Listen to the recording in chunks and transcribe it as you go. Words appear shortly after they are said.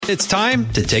It's time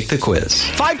to take the quiz.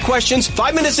 5 questions,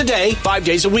 5 minutes a day, 5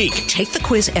 days a week. Take the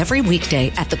quiz every weekday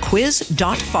at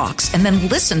thequiz.fox and then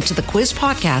listen to the quiz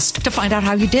podcast to find out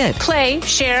how you did. Play,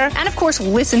 share, and of course,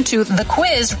 listen to the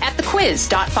quiz at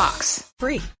thequiz.fox.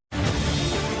 Free.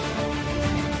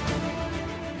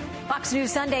 Fox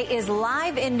News Sunday is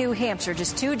live in New Hampshire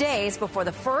just 2 days before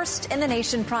the first in the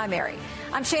nation primary.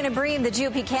 I'm Shannon Bream. The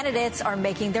GOP candidates are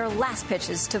making their last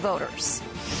pitches to voters.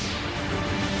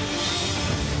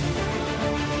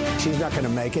 She's not going to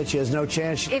make it. She has no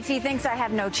chance. If he thinks I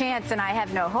have no chance and I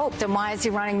have no hope, then why is he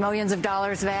running millions of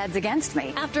dollars of ads against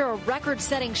me? After a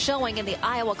record-setting showing in the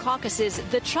Iowa caucuses,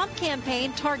 the Trump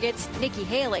campaign targets Nikki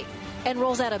Haley and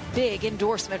rolls out a big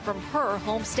endorsement from her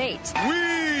home state. We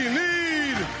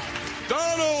need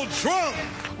Donald Trump.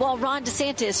 While Ron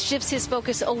DeSantis shifts his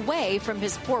focus away from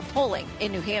his poor polling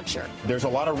in New Hampshire. There's a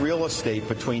lot of real estate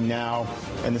between now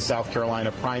and the South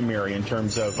Carolina primary in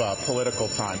terms of political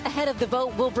time. Ahead of the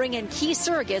vote, we'll bring in key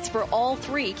surrogates for all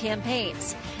 3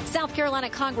 campaigns. South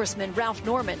Carolina Congressman Ralph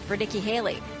Norman for Nikki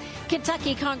Haley,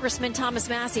 Kentucky Congressman Thomas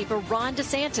Massie for Ron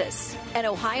DeSantis, and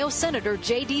Ohio Senator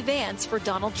J.D. Vance for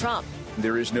Donald Trump.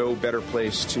 There is no better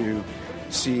place to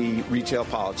see retail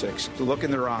politics, to look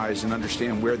in their eyes and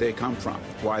understand where they come from,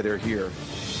 why they're here.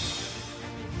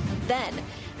 Then,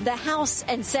 the House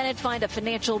and Senate find a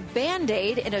financial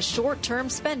Band-Aid in a short-term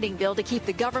spending bill to keep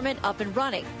the government up and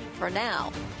running, for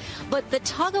now. But the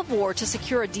tug of war to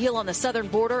secure a deal on the southern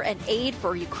border and aid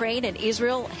for Ukraine and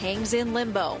Israel hangs in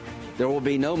limbo. There will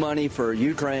be no money for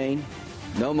Ukraine,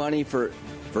 no money for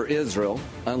Israel,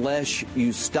 unless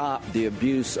you stop the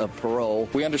abuse of parole.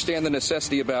 We understand the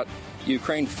necessity about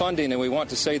Ukraine funding, and we want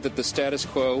to say that the status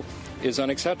quo is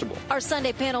unacceptable. Our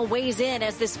Sunday panel weighs in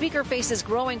as the speaker faces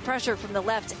growing pressure from the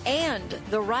left and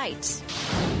the right.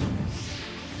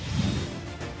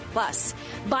 Plus,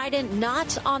 Biden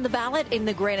not on the ballot in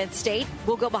the Granite State.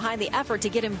 We'll go behind the effort to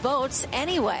get him votes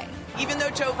anyway. Even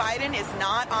though Joe Biden is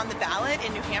not on the ballot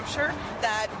in New Hampshire,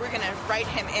 that we're going to write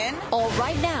him in. All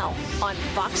right now on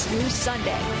Fox News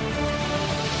Sunday.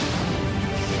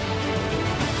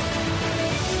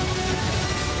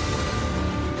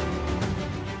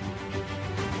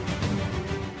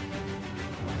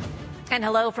 And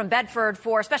hello from Bedford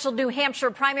for a special New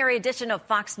Hampshire primary edition of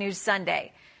Fox News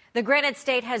Sunday. The Granite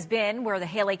State has been where the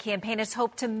Haley campaign has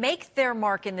hoped to make their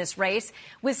mark in this race,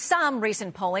 with some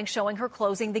recent polling showing her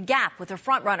closing the gap with her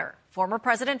frontrunner, former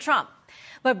President Trump.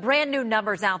 But brand new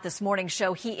numbers out this morning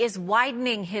show he is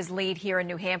widening his lead here in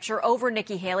New Hampshire over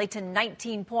Nikki Haley to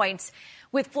 19 points,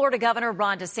 with Florida Governor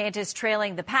Ron DeSantis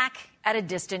trailing the pack at a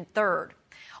distant third.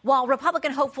 While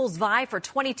Republican hopefuls vie for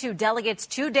 22 delegates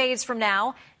 2 days from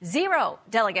now, 0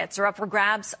 delegates are up for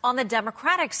grabs on the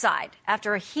Democratic side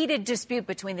after a heated dispute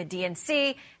between the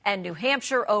DNC and New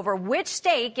Hampshire over which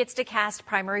state gets to cast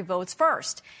primary votes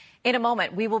first. In a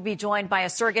moment, we will be joined by a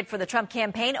surrogate for the Trump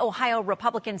campaign, Ohio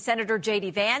Republican Senator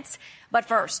J.D. Vance. But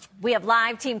first, we have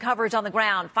live team coverage on the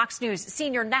ground. Fox News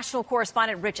senior national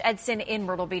correspondent Rich Edson in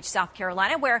Myrtle Beach, South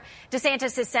Carolina, where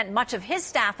DeSantis has sent much of his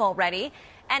staff already.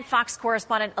 And Fox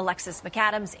correspondent Alexis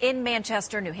McAdams in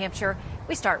Manchester, New Hampshire.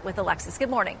 We start with Alexis. Good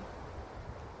morning.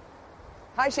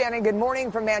 Hi, Shannon. Good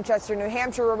morning from Manchester, New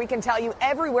Hampshire, where we can tell you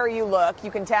everywhere you look,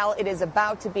 you can tell it is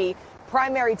about to be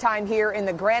primary time here in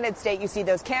the Granite State. You see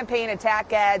those campaign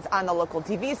attack ads on the local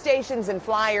TV stations and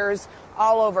flyers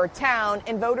all over town,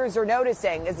 and voters are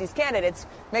noticing as these candidates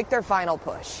make their final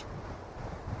push.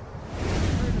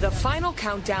 The final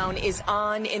countdown is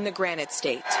on in the Granite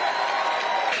State.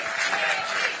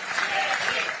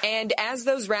 And as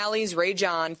those rallies rage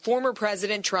on, former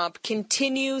President Trump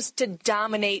continues to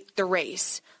dominate the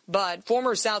race. But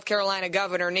former South Carolina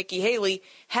Governor Nikki Haley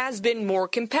has been more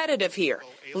competitive here,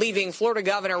 leaving Florida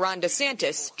Governor Ron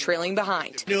DeSantis trailing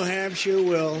behind. New Hampshire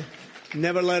will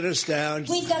never let us down.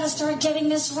 We've got to start getting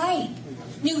this right.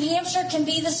 New Hampshire can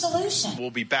be the solution.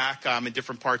 We'll be back in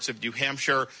different parts of New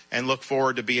Hampshire and look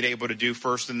forward to being able to do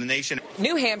first in the nation.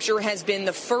 New Hampshire has been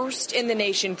the first in the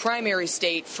nation primary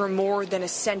state for more than a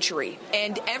century.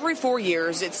 And every 4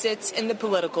 years, it sits in the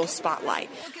political spotlight,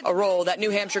 a role that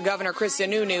New Hampshire Governor Chris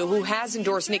Sununu, who has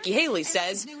endorsed Nikki Haley,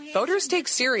 says voters take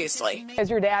seriously. As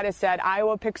your dad has said,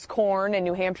 Iowa picks corn and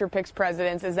New Hampshire picks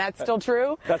presidents. Is that still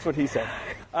true? That's what he said.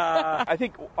 I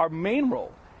think our main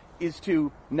role is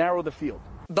to narrow the field.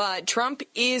 But Trump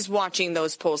is watching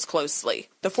those polls closely.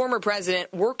 The former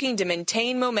president working to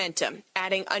maintain momentum,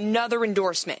 adding another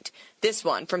endorsement, this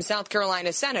one from South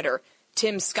Carolina Senator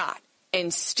Tim Scott,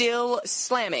 and still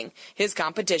slamming his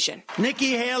competition.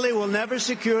 Nikki Haley will never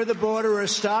secure the border or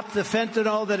stop the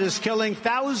fentanyl that is killing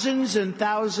thousands and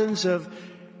thousands of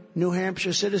New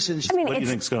Hampshire citizens. What do you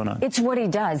think's going on? It's what he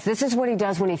does. This is what he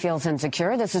does when he feels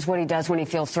insecure. This is what he does when he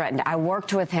feels threatened. I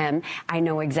worked with him. I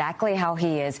know exactly how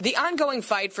he is. The ongoing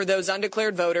fight for those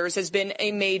undeclared voters has been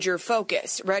a major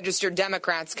focus. Registered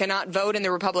Democrats cannot vote in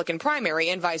the Republican primary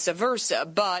and vice versa,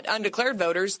 but undeclared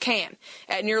voters can.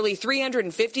 At nearly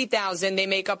 350,000, they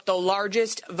make up the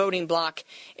largest voting bloc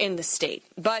in the state.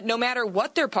 But no matter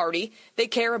what their party, they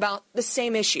care about the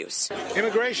same issues.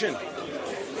 Immigration.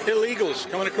 Illegals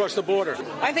coming across the border.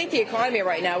 I think the economy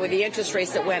right now with the interest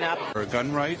rates that went up.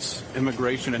 Gun rights,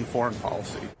 immigration, and foreign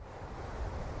policy.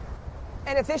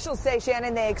 And officials say,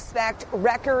 Shannon, they expect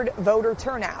record voter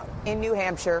turnout in New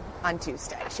Hampshire on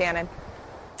Tuesday. Shannon.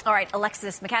 All right,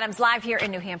 Alexis McAdams live here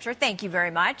in New Hampshire. Thank you very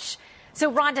much.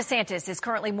 So Ron DeSantis is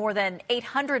currently more than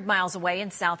 800 miles away in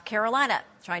South Carolina,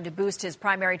 trying to boost his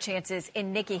primary chances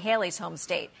in Nikki Haley's home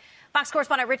state. Fox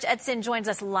correspondent Rich Edson joins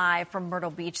us live from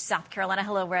Myrtle Beach, South Carolina.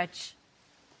 Hello, Rich.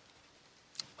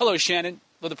 Hello, Shannon.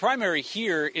 Well, the primary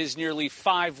here is nearly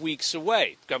 5 weeks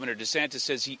away. Governor DeSantis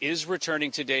says he is returning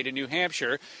today to New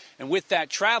Hampshire. And with that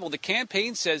travel, the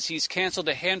campaign says he's canceled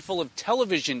a handful of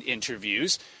television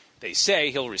interviews. They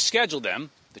say he'll reschedule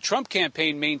them. The Trump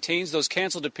campaign maintains those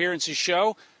canceled appearances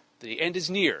show the end is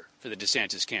near for the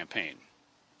DeSantis campaign.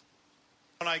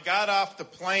 When I got off the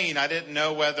plane, I didn't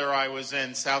know whether I was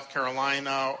in South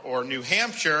Carolina or New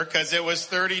Hampshire because it was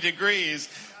 30 degrees.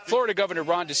 Florida Governor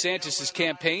Ron DeSantis'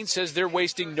 campaign says they're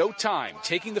wasting no time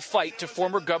taking the fight to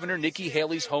former Governor Nikki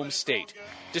Haley's home state.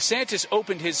 DeSantis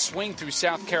opened his swing through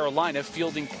South Carolina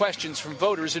fielding questions from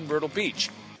voters in Myrtle Beach,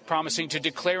 promising to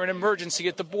declare an emergency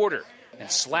at the border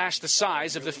and slash the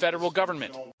size of the federal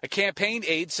government. A campaign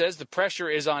aide says the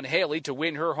pressure is on Haley to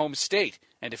win her home state,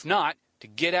 and if not, to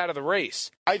get out of the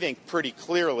race. I think pretty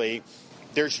clearly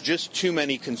there's just too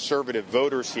many conservative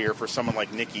voters here for someone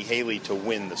like Nikki Haley to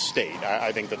win the state.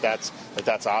 I think that's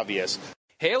obvious.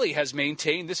 Haley has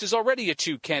maintained this is already a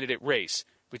two-candidate race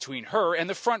between her and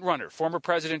the frontrunner, former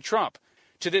President Trump.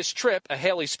 To this trip, a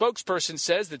Haley spokesperson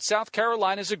says that South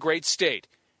Carolina is a great state,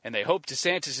 and they hope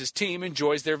DeSantis' team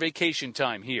enjoys their vacation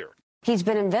time here. He's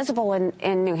been invisible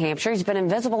in New Hampshire. He's been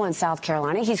invisible in South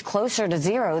Carolina. He's closer to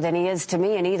zero than he is to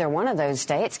me in either one of those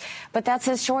states. But that's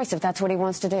his choice if that's what he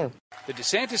wants to do. The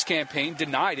DeSantis campaign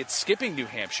denied it's skipping New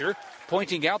Hampshire,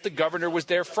 pointing out the governor was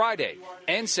there Friday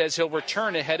and says he'll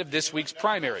return ahead of this week's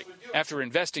primary after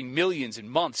investing millions in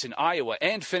months in Iowa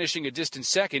and finishing a distant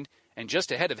second. And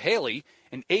just ahead of Haley,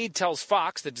 an aide tells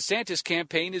Fox the DeSantis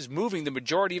campaign is moving the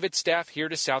majority of its staff here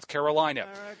to South Carolina,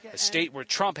 a state where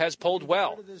Trump has polled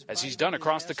well, as he's done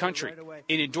across the country.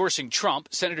 In endorsing Trump,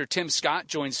 Senator Tim Scott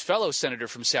joins fellow senator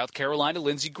from South Carolina,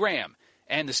 Lindsey Graham,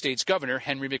 and the state's governor,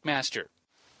 Henry McMaster.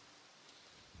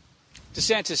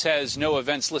 DeSantis has no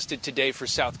events listed today for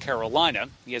South Carolina.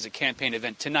 He has a campaign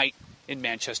event tonight in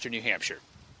Manchester, New Hampshire.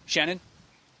 Shannon?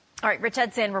 All right, Rich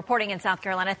Edson reporting in South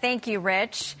Carolina. Thank you,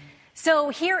 Rich. So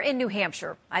here in New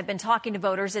Hampshire, I've been talking to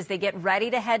voters as they get ready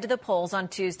to head to the polls on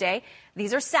Tuesday.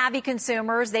 These are savvy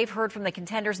consumers. They've heard from the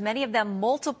contenders, many of them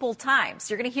multiple times.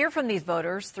 You're going to hear from these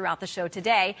voters throughout the show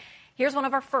today. Here's one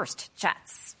of our first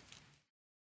chats.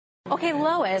 Okay,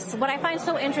 Lois, what I find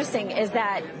so interesting is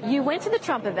that you went to the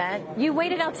Trump event, you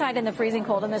waited outside in the freezing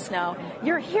cold and the snow.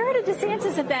 You're here at a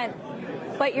DeSantis event,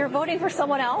 but you're voting for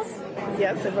someone else?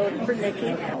 Yes, I voted for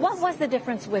Nikki. What was the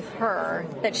difference with her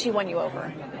that she won you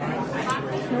over?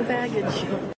 No baggage.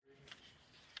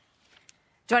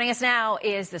 Joining us now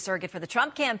is the surrogate for the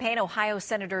Trump campaign, Ohio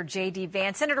Senator J.D.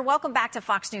 Vance. Senator, welcome back to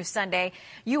Fox News Sunday.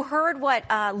 You heard what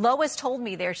Lois told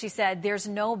me there. She said there's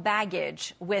no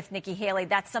baggage with Nikki Haley.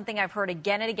 That's something I've heard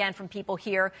again and again from people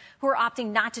here who are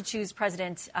opting not to choose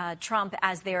President Trump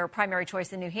as their primary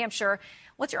choice in New Hampshire.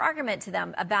 What's your argument to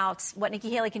them about what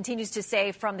Nikki Haley continues to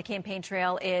say from the campaign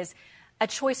trail is a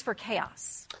choice for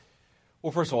chaos?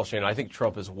 Well, first of all, Shannon, I think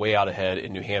Trump is way out ahead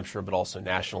in New Hampshire, but also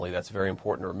nationally. That's very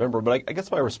important to remember. But I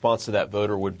guess my response to that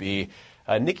voter would be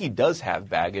Nikki does have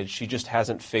baggage. She just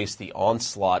hasn't faced the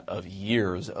onslaught of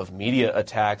years of media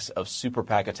attacks, of super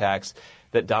PAC attacks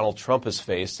that Donald Trump has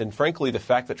faced. And frankly, the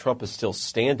fact that Trump is still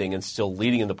standing and still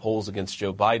leading in the polls against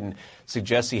Joe Biden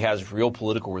suggests he has real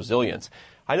political resilience.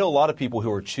 I know a lot of people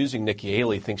who are choosing Nikki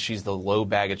Haley think she's the low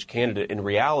baggage candidate. In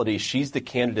reality, she's the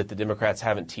candidate the Democrats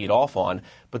haven't teed off on,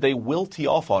 but they will tee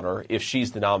off on her if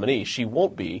she's the nominee. She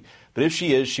won't be, but if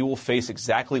she is, she will face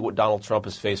exactly what Donald Trump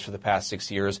has faced for the past 6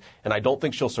 years, and I don't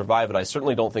think she'll survive it. I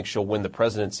certainly don't think she'll win the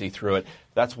presidency through it.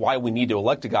 That's why we need to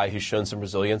elect a guy who's shown some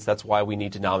resilience. That's why we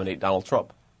need to nominate Donald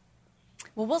Trump.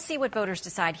 Well, we'll see what voters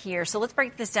decide here. So let's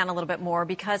break this down a little bit more,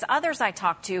 because others I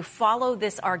talked to follow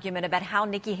this argument about how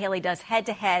Nikki Haley does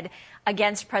head-to-head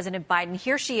against President Biden.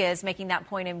 Here she is making that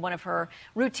point in one of her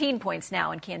routine points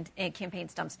now in campaign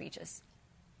stump speeches.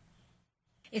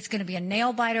 It's going to be a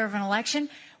nail-biter of an election.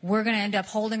 We're going to end up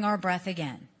holding our breath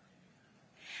again.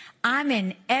 I'm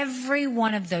in every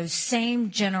one of those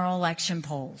same general election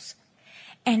polls,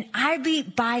 and I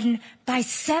beat Biden by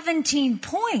 17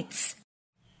 points.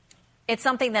 It's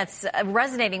something that's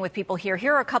resonating with people here.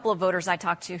 Here are a couple of voters I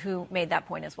talked to who made that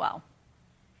point as well.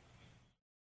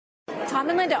 Tom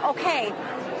and Linda, okay,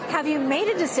 have you made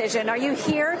a decision? Are you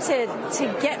here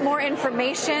to get more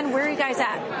information? Where are you guys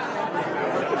at?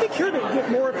 I think here to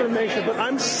get more information, but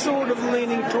I'm sort of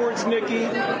leaning towards Nikki.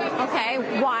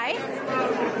 Okay, why?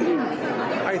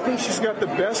 I think she's got the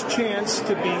best chance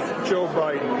to beat Joe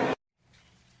Biden.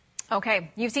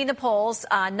 Okay, you've seen the polls.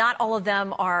 Not all of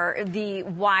them are the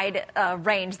wide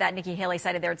range that Nikki Haley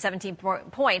cited there at 17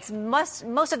 points.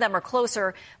 Most of them are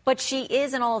closer, but she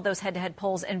is in all of those head-to-head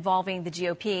polls involving the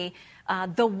GOP,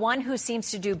 the one who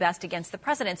seems to do best against the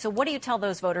president. So what do you tell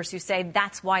those voters who say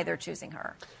that's why they're choosing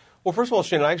her? Well, first of all,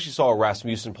 Shannon, I actually saw a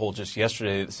Rasmussen poll just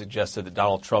yesterday that suggested that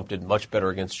Donald Trump did much better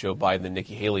against Joe Biden than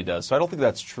Nikki Haley does. So I don't think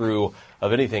that's true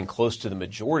of anything close to the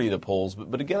majority of the polls.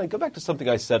 But again, I go back to something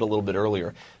I said a little bit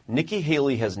earlier. Nikki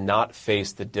Haley has not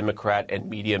faced the Democrat and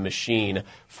media machine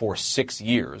for 6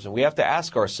 years. And we have to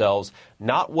ask ourselves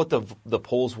not what the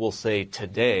polls will say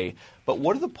today, but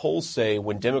what do the polls say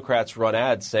when Democrats run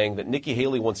ads saying that Nikki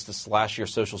Haley wants to slash your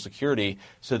Social Security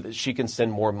so that she can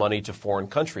send more money to foreign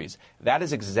countries? That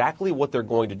is exactly what they're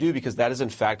going to do, because that is, in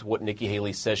fact, what Nikki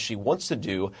Haley says she wants to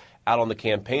do out on the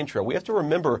campaign trail. We have to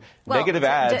remember negative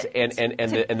ads and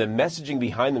the messaging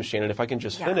behind them, Shannon, if I can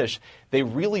just finish, they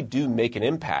really do make an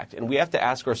impact. And we have to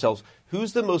ask ourselves,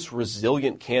 who's the most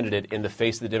resilient candidate in the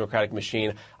face of the Democratic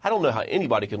machine? I don't know how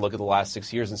anybody can look at the last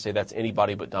 6 years and say that's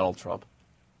anybody but Donald Trump.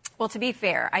 Well, to be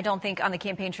fair, I don't think on the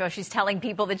campaign trail she's telling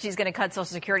people that she's going to cut Social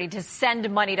Security to send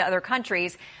money to other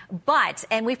countries. But,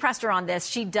 and we've pressed her on this,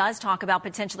 she does talk about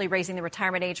potentially raising the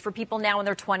retirement age for people now in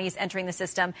their 20s entering the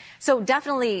system. So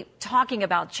definitely talking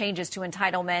about changes to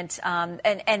entitlement.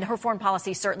 And her foreign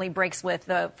policy certainly breaks with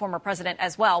the former president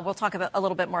as well. We'll talk a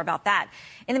little bit more about that.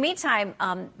 In the meantime,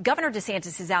 Governor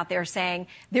DeSantis is out there saying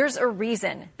there's a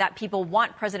reason that people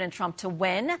want President Trump to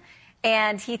win,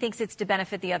 and he thinks it's to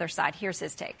benefit the other side. Here's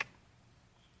his take.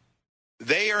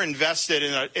 They are invested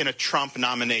in a Trump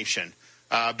nomination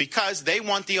because they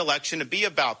want the election to be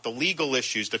about the legal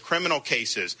issues, the criminal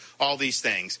cases, all these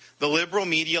things. The liberal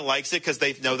media likes it because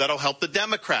they know that'll help the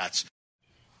Democrats.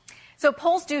 So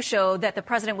polls do show that the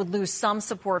president would lose some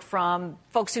support from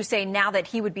folks who say now that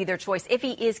he would be their choice if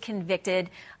he is convicted,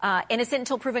 innocent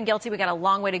until proven guilty. We got a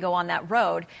long way to go on that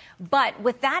road. But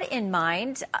with that in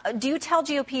mind, do you tell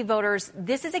GOP voters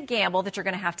this is a gamble that you're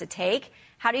going to have to take?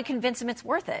 How do you convince them it's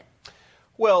worth it?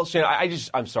 Well, Shannon,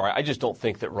 I'm sorry. I just don't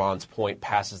think that Ron's point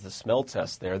passes the smell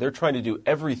test there. They're trying to do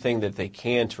everything that they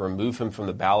can to remove him from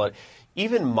the ballot.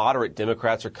 Even moderate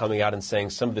Democrats are coming out and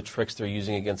saying some of the tricks they're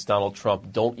using against Donald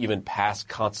Trump don't even pass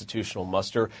constitutional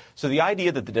muster. So the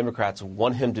idea that the Democrats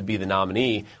want him to be the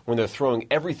nominee when they're throwing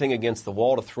everything against the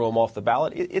wall to throw him off the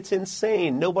ballot, it's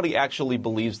insane. Nobody actually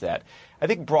believes that. I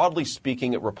think broadly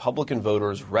speaking, Republican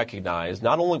voters recognize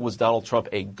not only was Donald Trump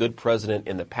a good president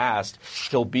in the past,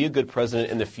 he'll be a good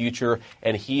president in the future,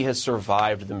 and he has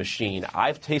survived the machine.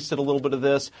 I've tasted a little bit of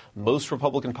this. Most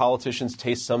Republican politicians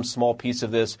taste some small piece of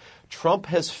this. Trump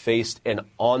has faced an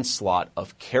onslaught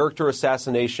of character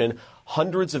assassination,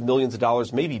 hundreds of millions of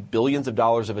dollars, maybe billions of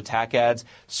dollars of attack ads.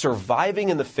 Surviving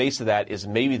in the face of that is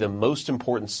maybe the most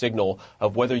important signal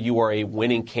of whether you are a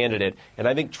winning candidate. And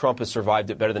I think Trump has survived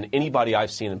it better than anybody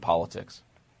I've seen in politics.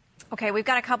 Okay, we've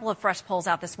got a couple of fresh polls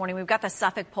out this morning. We've got the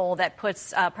Suffolk poll that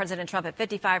puts President Trump at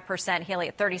 55%, Haley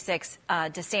at 36%,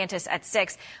 DeSantis at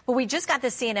 6%. But we just got the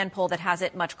CNN poll that has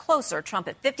it much closer. Trump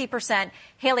at 50%,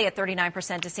 Haley at 39%,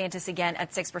 DeSantis again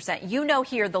at 6%. You know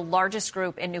here the largest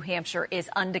group in New Hampshire is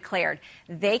undeclared.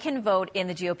 They can vote in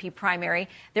the GOP primary.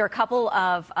 There are a couple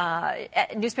of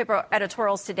newspaper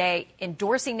editorials today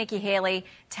endorsing Nikki Haley,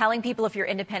 telling people if you're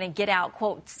independent, get out,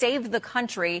 quote, save the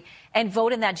country and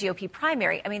vote in that GOP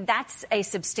primary. I mean, that's a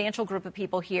substantial group of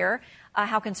people here.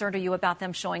 How concerned are you about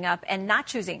them showing up and not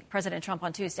choosing President Trump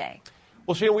on Tuesday?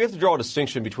 Well, Shannon, we have to draw a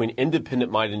distinction between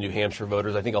independent-minded New Hampshire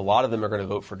voters. I think a lot of them are going to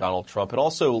vote for Donald Trump, and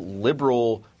also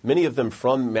liberal, many of them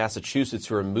from Massachusetts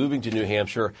who are moving to New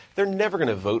Hampshire. They're never going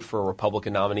to vote for a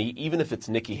Republican nominee, even if it's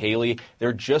Nikki Haley.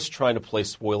 They're just trying to play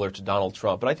spoiler to Donald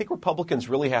Trump. But I think Republicans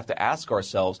really have to ask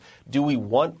ourselves, do we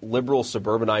want liberal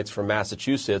suburbanites from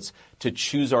Massachusetts to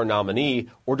choose our nominee,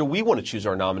 or do we want to choose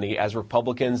our nominee as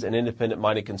Republicans and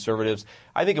independent-minded conservatives?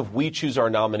 I think if we choose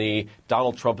our nominee,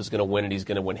 Donald Trump is going to win, and he's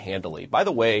going to win handily. By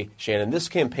the way, Shannon, this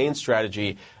campaign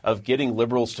strategy of getting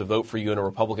liberals to vote for you in a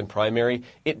Republican primary,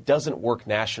 it doesn't work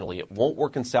nationally. It won't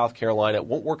work in South Carolina. It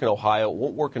won't work in Ohio. It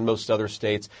won't work in most other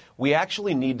states. We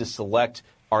actually need to select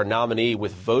our nominee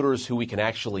with voters who we can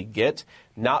actually get,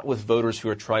 not with voters who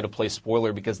are trying to play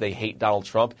spoiler because they hate Donald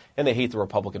Trump and they hate the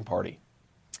Republican Party.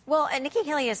 Well, and Nikki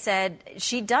Haley has said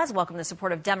she does welcome the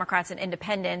support of Democrats and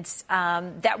independents,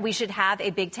 that we should have a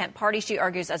big tent party, she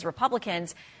argues, as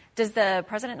Republicans. Does the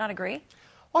president not agree?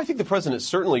 Well, I think the president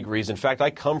certainly agrees. In fact, I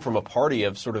come from a party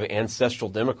of sort of ancestral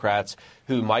Democrats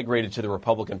who migrated to the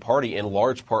Republican Party in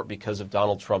large part because of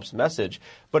Donald Trump's message.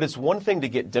 But it's one thing to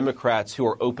get Democrats who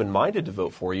are open-minded to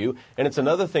vote for you, and it's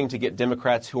another thing to get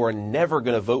Democrats who are never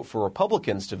going to vote for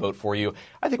Republicans to vote for you.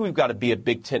 I think we've got to be a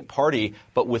big tent party,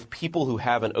 but with people who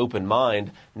have an open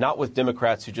mind, not with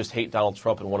Democrats who just hate Donald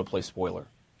Trump and want to play spoiler.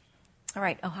 All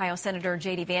right, Ohio Senator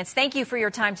J.D. Vance, thank you for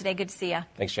your time today. Good to see you.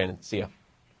 Thanks, Shannon. See ya.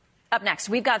 Up next,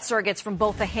 we've got surrogates from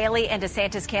both the Haley and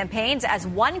DeSantis campaigns as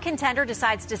one contender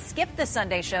decides to skip the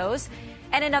Sunday shows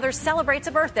and another celebrates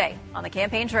a birthday on the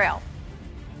campaign trail.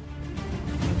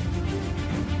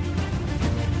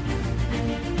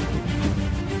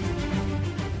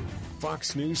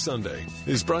 Fox News Sunday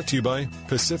is brought to you by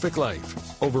Pacific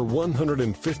Life. Over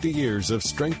 150 years of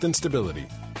strength and stability.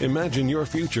 Imagine your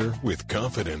future with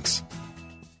confidence.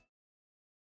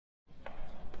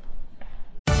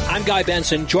 I'm Guy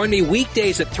Benson. Join me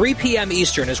weekdays at 3 p.m.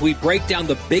 Eastern as we break down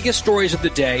the biggest stories of the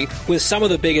day with some of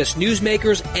the biggest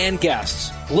newsmakers and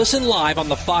guests. Listen live on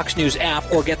the Fox News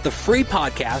app or get the free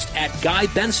podcast at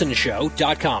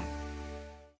GuyBensonShow.com.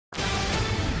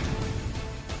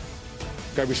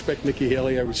 I respect Nikki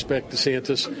Haley, I respect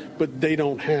DeSantis, but they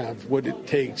don't have what it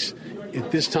takes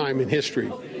at this time in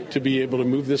history to be able to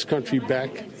move this country back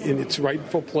in its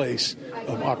rightful place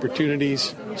of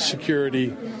opportunities,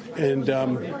 security, and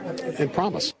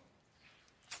promise.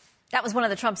 That was one of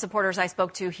the Trump supporters I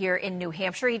spoke to here in New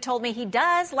Hampshire. He told me he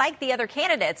does like the other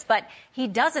candidates, but he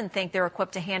doesn't think they're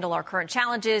equipped to handle our current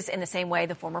challenges in the same way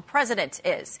the former president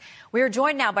is. We are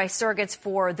joined now by surrogates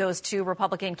for those two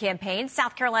Republican campaigns,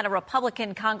 South Carolina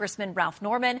Republican Congressman Ralph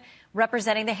Norman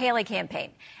representing the Haley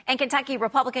campaign, and Kentucky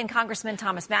Republican Congressman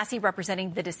Thomas Massie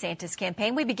representing the DeSantis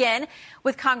campaign. We begin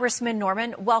with Congressman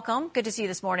Norman. Welcome. Good to see you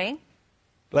this morning.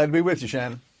 Glad to be with you,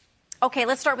 Shannon. Okay,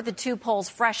 let's start with the two polls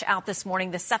fresh out this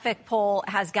morning. The Suffolk poll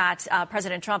has got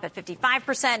President Trump at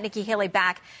 55%, Nikki Haley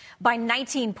back by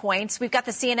 19 points. We've got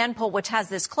the CNN poll, which has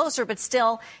this closer, but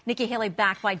still Nikki Haley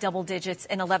back by double digits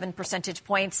in 11 percentage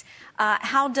points.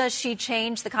 How does she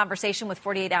change the conversation with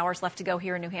 48 hours left to go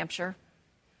here in New Hampshire?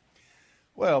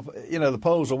 Well, you know, the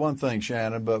polls are one thing,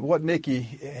 Shannon, but what Nikki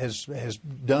has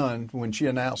done when she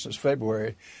announced this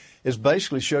February is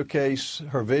basically showcase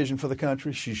her vision for the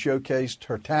country. She showcased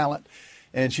her talent,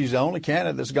 and she's the only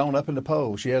candidate that's gone up in the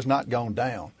polls. She has not gone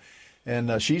down.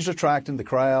 And she's attracting the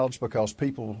crowds because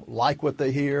people like what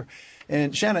they hear.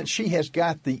 And, Shannon, she has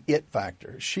got the it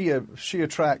factor. She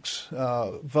attracts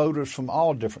voters from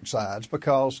all different sides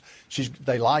because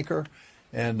they like her,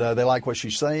 and they like what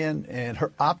she's saying and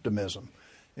her optimism.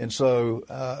 And so,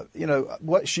 you know,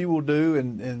 what she will do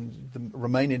in the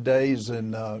remaining days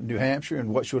in New Hampshire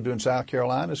and what she'll do in South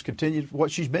Carolina is continue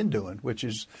what she's been doing, which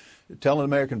is telling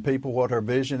American people what her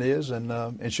vision is,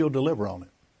 and she'll deliver on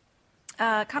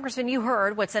it. Congressman, you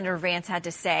heard what Senator Vance had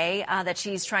to say, that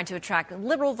she's trying to attract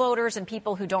liberal voters and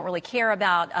people who don't really care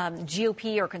about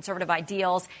GOP or conservative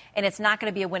ideals, and it's not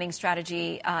going to be a winning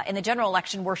strategy in the general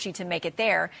election were she to make it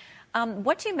there.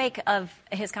 What do you make of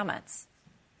his comments?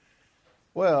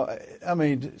 Well, I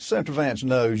mean, Senator Vance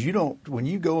knows when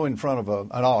you go in front of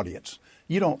an audience,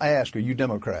 you don't ask, are you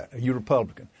Democrat, are you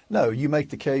Republican? No, you make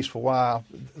the case for why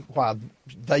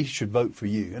they should vote for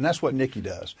you. And that's what Nikki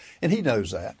does. And he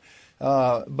knows that.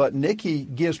 But Nikki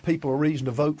gives people a reason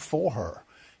to vote for her.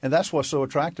 And that's what's so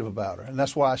attractive about her. And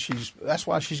that's why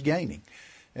she's gaining.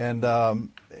 And,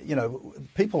 you know,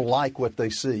 people like what they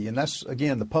see. And that's,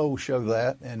 again, the polls show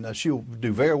that. And she'll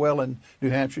do very well in New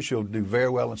Hampshire. She'll do very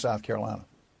well in South Carolina.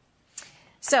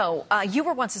 So you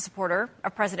were once a supporter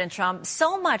of President Trump,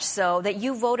 so much so that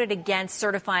you voted against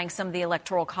certifying some of the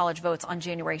Electoral College votes on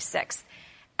January 6th.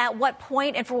 At what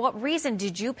point and for what reason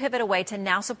did you pivot away to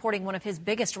now supporting one of his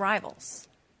biggest rivals?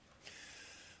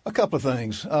 A couple of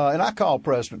things. And I called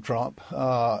President Trump.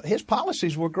 His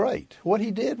policies were great. What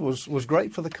he did was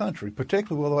great for the country,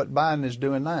 particularly with what Biden is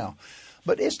doing now.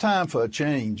 But it's time for a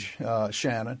change,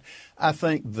 Shannon. I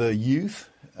think the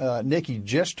youth, Nikki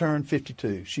just turned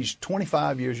 52. She's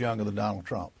 25 years younger than Donald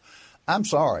Trump. I'm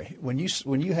sorry. When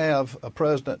you have a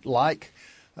president like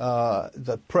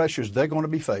the pressures they're going to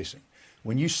be facing,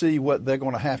 when you see what they're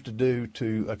going to have to do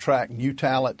to attract new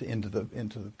talent into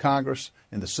the Congress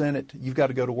and the Senate, you've got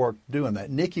to go to work doing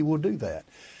that. Nikki will do that.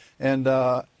 And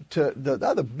the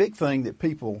other big thing that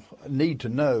people need to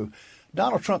know,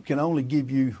 Donald Trump can only give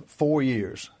you 4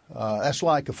 years. That's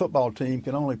like a football team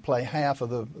can only play half of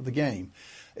the game.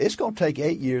 It's going to take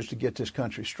 8 years to get this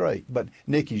country straight. But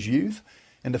Nikki's youth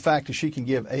and the fact that she can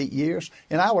give 8 years,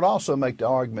 and I would also make the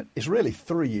argument it's really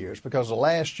 3 years because the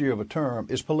last year of a term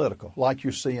is political, like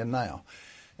you're seeing now.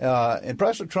 And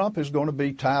President Trump is going to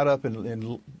be tied up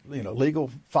in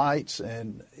legal fights,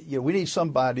 and we need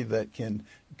somebody that can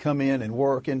come in and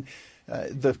work. And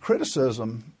the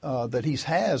criticism that he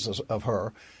has of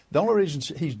her, the only reason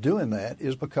he's doing that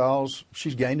is because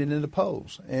she's gaining in the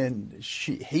polls, and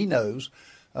he knows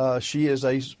she is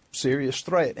a serious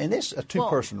threat. And it's a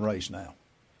two-person race now.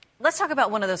 Let's talk about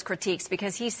one of those critiques,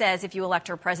 because he says if you elect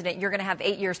her president, you're going to have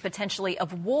 8 years potentially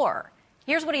of war.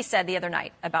 Here's what he said the other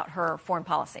night about her foreign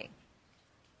policy.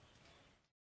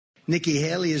 Nikki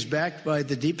Haley is backed by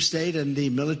the deep state and the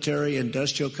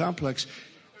military-industrial complex.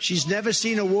 She's never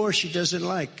seen a war she doesn't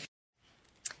like.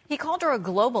 He called her a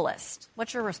globalist.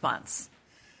 What's your response?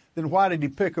 Then why did he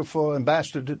pick her for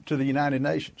ambassador to the United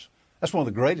Nations? That's one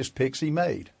of the greatest picks he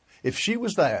made. If she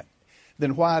was that,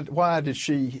 then why did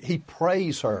he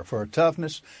praise her for her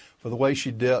toughness, for the way she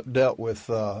dealt with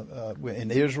in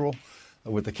Israel,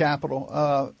 with the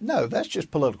Capitol? No, that's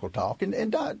just political talk,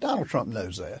 and Donald Trump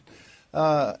knows that.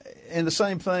 And the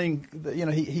same thing,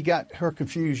 he got her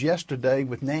confused yesterday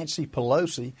with Nancy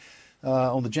Pelosi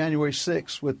on the January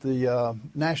 6th with the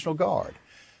National Guard.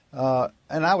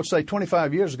 And I would say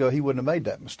 25 years ago he wouldn't have made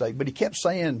that mistake, but he kept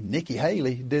saying Nikki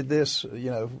Haley did this,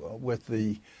 with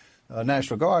the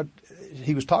National Guard.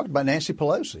 He was talking about Nancy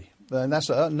Pelosi, and that's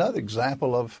another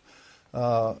example of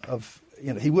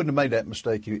he wouldn't have made that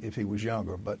mistake if he was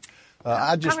younger. But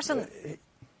Congressman,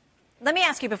 let me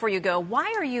ask you before you go,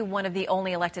 why are you one of the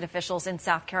only elected officials in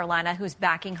South Carolina who's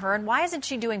backing her, and why isn't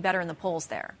she doing better in the polls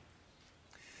there?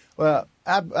 Well,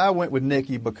 I went with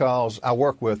Nikki because I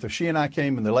work with her. She and I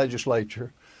came in the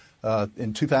legislature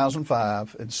in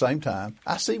 2005 at the same time.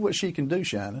 I see what she can do,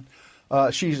 Shannon.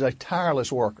 She's a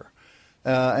tireless worker.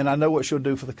 And I know what she'll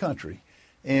do for the country.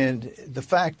 And the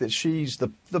fact that she's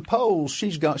the polls,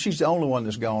 she's the only one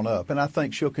that's gone up. And I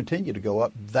think she'll continue to go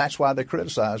up. That's why they're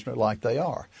criticizing her like they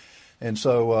are. And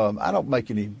so I don't make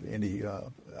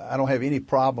I don't have any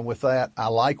problem with that. I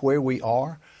like where we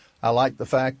are. I like the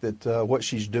fact that what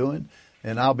she's doing.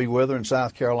 And I'll be with her in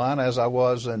South Carolina as I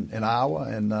was in Iowa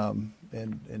and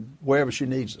wherever she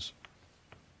needs us.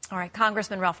 All right,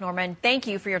 Congressman Ralph Norman, thank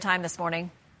you for your time this morning.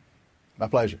 My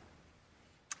pleasure.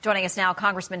 Joining us now,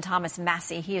 Congressman Thomas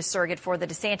Massie. He is surrogate for the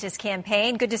DeSantis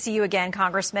campaign. Good to see you again,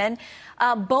 Congressman.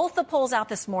 Both the polls out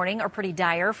this morning are pretty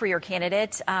dire for your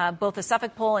candidate. Both the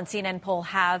Suffolk poll and CNN poll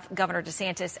have Governor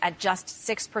DeSantis at just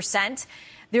 6%.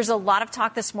 There's a lot of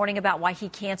talk this morning about why he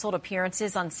canceled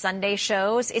appearances on Sunday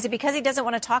shows. Is it because he doesn't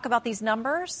want to talk about these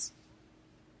numbers?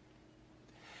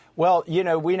 Well,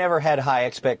 we never had high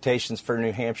expectations for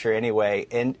New Hampshire anyway.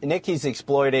 And Nikki's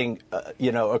exploiting,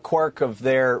 a quirk of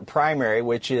their primary,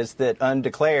 which is that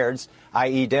undeclareds,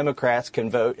 i.e. Democrats, can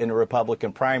vote in a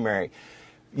Republican primary.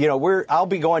 I'll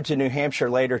be going to New Hampshire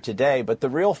later today, but the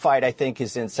real fight, I think,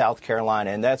 is in South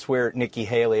Carolina. And that's where Nikki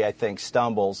Haley, I think,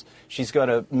 stumbles. She's going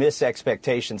to miss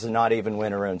expectations and not even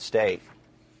win her own state.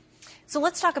 So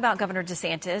let's talk about Governor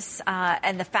DeSantis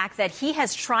and the fact that he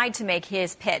has tried to make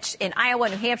his pitch in Iowa,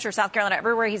 New Hampshire, South Carolina,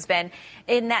 everywhere he's been,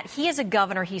 in that he is a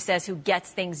governor, he says, who gets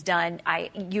things done.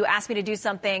 You asked me to do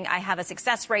something. I have a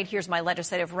success rate. Here's my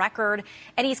legislative record.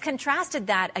 And he's contrasted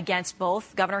that against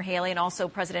both Governor Haley and also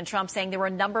President Trump, saying there were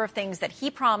a number of things that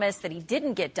he promised that he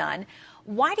didn't get done.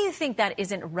 Why do you think that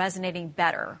isn't resonating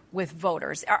better with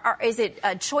voters? Is it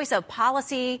a choice of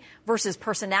policy versus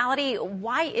personality?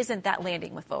 Why isn't that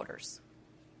landing with voters?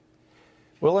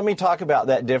 Well, let me talk about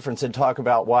that difference and talk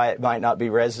about why it might not be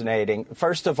resonating.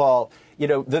 First of all,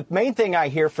 the main thing I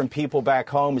hear from people back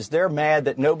home is they're mad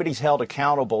that nobody's held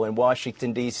accountable in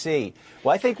Washington, D.C.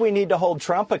 Well, I think we need to hold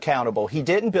Trump accountable. He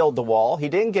didn't build the wall. He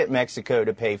didn't get Mexico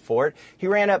to pay for it. He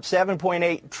ran up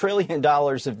 $7.8 trillion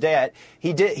of debt.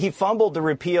 He fumbled the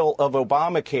repeal of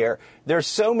Obamacare. There's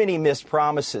so many missed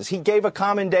promises. He gave a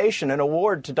commendation, an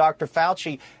award to Dr.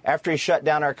 Fauci after he shut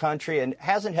down our country and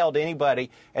hasn't held anybody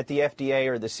at the FDA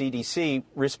or the CDC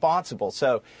responsible.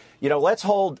 So, let's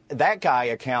hold that guy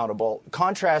accountable.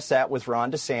 Contrast that with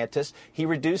Ron DeSantis. He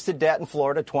reduced the debt in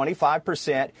Florida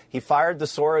 25%. He fired the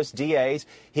Soros DAs.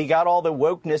 He got all the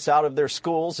wokeness out of their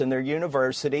schools and their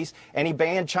universities, and he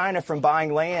banned China from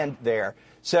buying land there.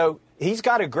 So he's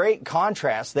got a great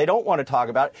contrast. They don't want to talk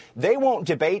about it. They won't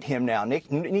debate him now,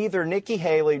 neither Nikki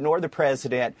Haley nor the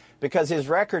president, because his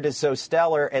record is so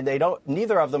stellar, and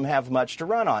neither of them have much to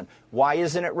run on. Why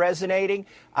isn't it resonating?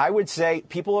 I would say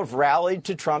people have rallied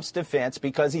to Trump's defense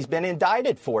because he's been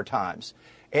indicted 4 times.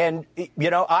 And,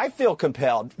 I feel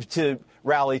compelled to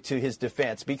rally to his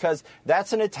defense because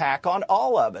that's an attack on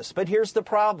all of us. But here's the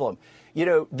problem.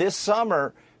 This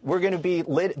summer, they're going to be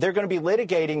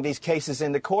litigating these cases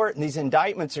in the court, and these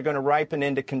indictments are going to ripen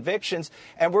into convictions.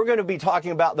 And we're going to be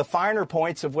talking about the finer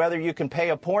points of whether you can pay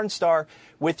a porn star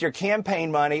with your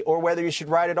campaign money or whether you should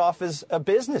write it off as a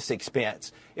business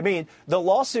expense. I mean, the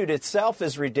lawsuit itself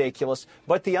is ridiculous,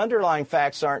 but the underlying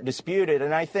facts aren't disputed.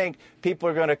 And I think people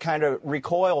are going to kind of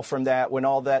recoil from that when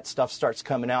all that stuff starts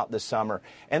coming out this summer.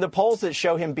 And the polls that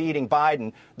show him beating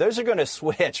Biden, those are going to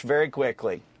switch very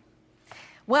quickly.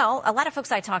 Well, a lot of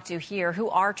folks I talk to here who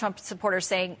are Trump supporters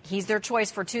saying he's their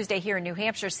choice for Tuesday here in New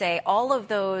Hampshire say all of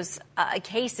those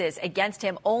cases against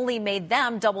him only made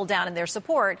them double down in their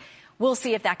support. We'll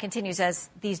see if that continues as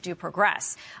these do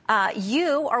progress.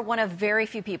 You are one of very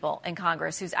few people in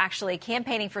Congress who's actually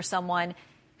campaigning for someone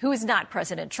who is not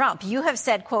President Trump. You have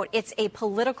said, quote, it's a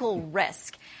political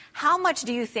risk. How much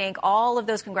do you think all of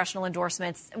those congressional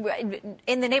endorsements,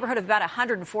 in the neighborhood of about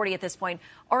 140 at this point,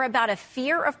 are about a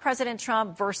fear of President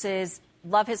Trump versus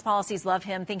love his policies, love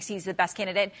him, thinks he's the best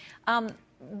candidate?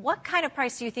 What kind of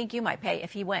price do you think you might pay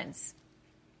if he wins?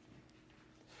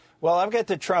 Well, I've got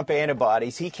the Trump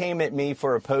antibodies. He came at me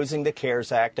for opposing the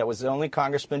CARES Act. I was the only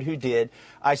congressman who did.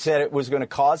 I said it was going to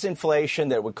cause inflation,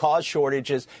 that it would cause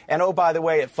shortages. And, oh, by the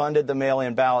way, it funded the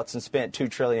mail-in ballots and spent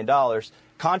 $2 trillion.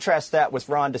 Contrast that with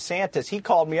Ron DeSantis. He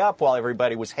called me up while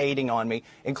everybody was hating on me,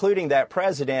 including that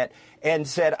president, and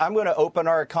said, I'm going to open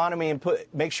our economy and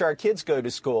make sure our kids go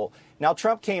to school. Now,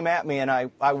 Trump came at me, and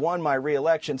I won my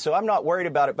reelection, so I'm not worried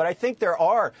about it. But I think there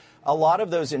are a lot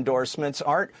of those endorsements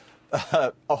aren't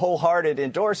wholehearted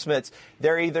endorsements.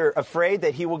 They're either afraid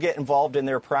that he will get involved in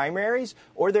their primaries,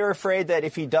 or they're afraid that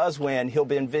if he does win, he'll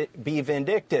be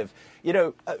vindictive.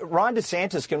 Ron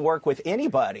DeSantis can work with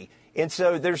anybody. And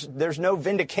so there's no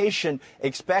vindication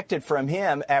expected from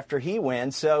him after he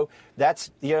wins. So that's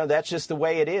just the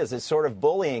way it is. It's sort of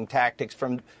bullying tactics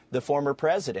from the former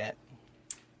president.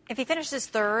 If he finishes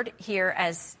third here,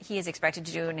 as he is expected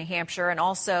to do in New Hampshire and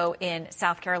also in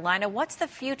South Carolina, what's the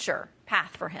future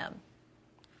path for him?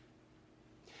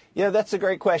 Yeah, that's a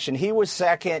great question. He was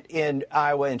second in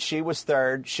Iowa and she was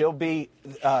third. She'll be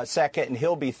second and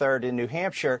he'll be third in New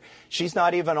Hampshire. She's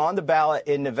not even on the ballot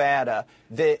in Nevada,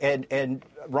 and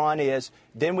Ron is.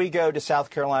 Then we go to South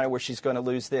Carolina where she's going to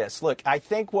lose this. Look, I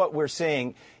think what we're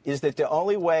seeing is that the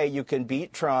only way you can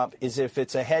beat Trump is if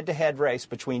it's a head-to-head race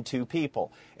between two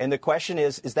people. And the question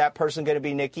is that person going to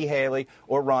be Nikki Haley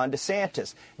or Ron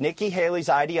DeSantis? Nikki Haley's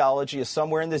ideology is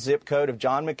somewhere in the zip code of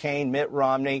John McCain, Mitt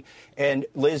Romney, and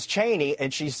Liz Cheney,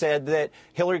 and she said that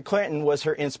Hillary Clinton was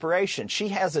her inspiration. She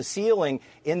has a ceiling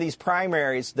in these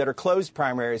primaries that are closed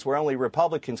primaries where only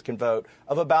Republicans can vote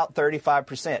of about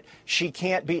 35%. She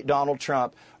can't beat Donald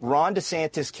Trump. Ron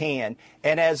DeSantis can.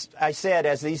 And as I said,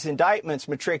 as these indictments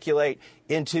matriculate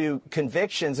into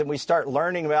convictions and we start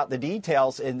learning about the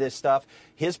details in this stuff,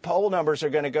 his poll numbers are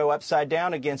going to go upside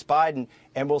down against Biden,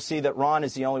 and we'll see that Ron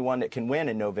is the only one that can win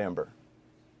in November.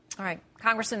 All right.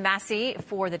 Congressman Massey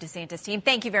for the DeSantis team,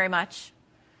 thank you very much.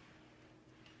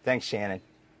 Thanks, Shannon.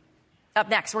 Up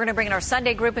next, we're going to bring in our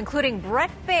Sunday group, including Bret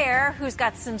Baier, who's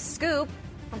got some scoop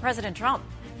from President Trump.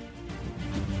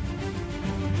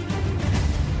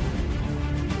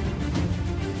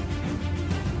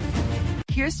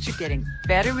 Here's to getting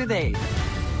better with age.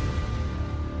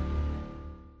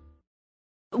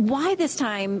 Why this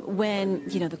time when,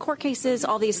 the court cases,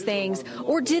 all these things,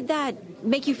 or did that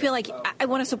make you feel like I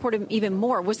want to support him even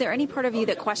more? Was there any part of you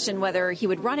that questioned whether he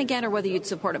would run again or whether you'd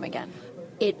support him again?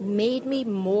 it made me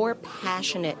more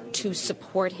passionate to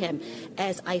support him,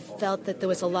 as I felt that there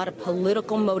was a lot of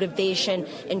political motivation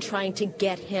in trying to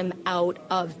get him out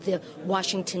of the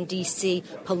Washington, D.C.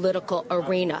 political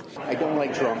arena. I don't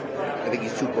like Trump. I think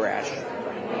he's too brash.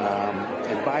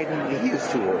 And Biden, he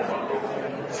is too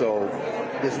old. So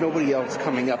there's nobody else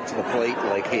coming up to the plate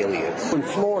like Haley is. In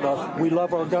Florida, we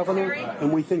love our governor,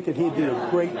 and we think that he'd be a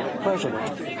great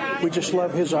president. We just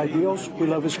love his ideals. We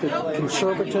love his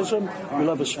conservatism. We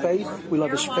love his faith. We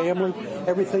love his family.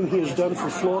 Everything he has done for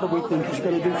Florida, we think he's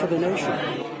going to do for the nation.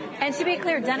 And to be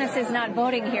clear, Dennis is not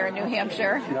voting here in New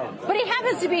Hampshire. No. But he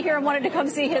happens to be here and wanted to come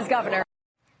see his governor.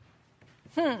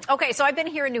 Okay, so I've been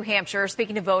here in New Hampshire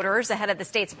speaking to voters ahead of the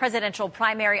state's presidential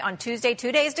primary on Tuesday,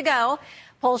 2 days to go.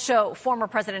 Polls show former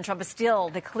President Trump is still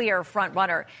the clear front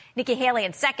runner. Nikki Haley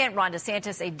in second, Ron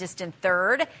DeSantis a distant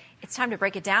third. It's time to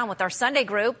break it down with our Sunday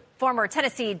group, former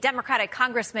Tennessee Democratic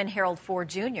Congressman Harold Ford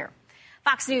Jr.,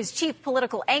 Fox News chief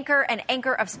political anchor and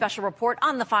anchor of Special Report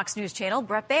on the Fox News Channel,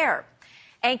 Bret Baier,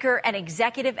 anchor and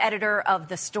executive editor of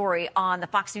The Story on the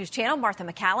Fox News Channel, Martha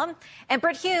McCallum, and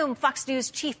Brit Hume, Fox News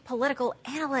chief political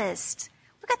analyst.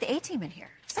 We've got the A-team in here.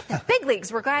 It's like the big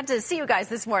leagues. We're glad to see you guys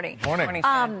this morning. Morning.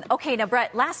 Okay, now,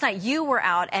 Bret, last night you were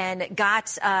out and got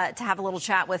to have a little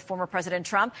chat with former President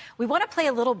Trump. We want to play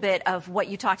a little bit of what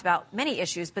you talked about, many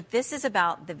issues, but this is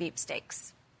about the Veep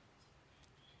stakes.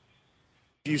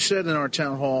 You said in our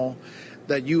town hall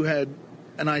that you had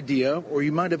an idea, or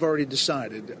you might have already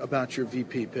decided about your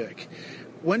VP pick.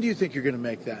 When do you think you're going to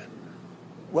make that?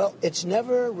 Well, it's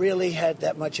never really had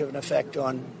that much of an effect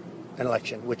on an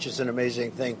election, which is an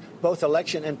amazing thing. Both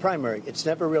election and primary, it's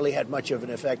never really had much of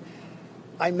an effect.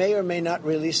 I may or may not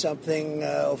release something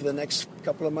over the next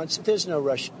couple of months. There's no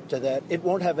rush to that. It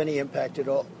won't have any impact at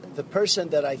all. The person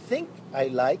that I think I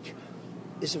like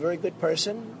is a very good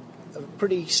person,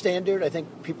 pretty standard. I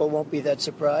think people won't be that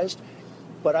surprised.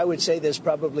 But I would say there's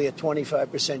probably a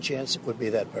 25% chance it would be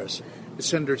that person. Is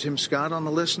Senator Tim Scott on the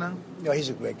list now? No, he's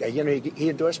a great guy. You know, he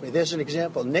endorsed me. There's an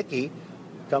example. Nikki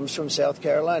comes from South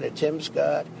Carolina. Tim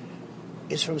Scott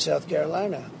is from South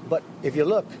Carolina. But if you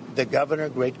look, the governor,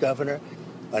 great governor,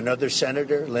 another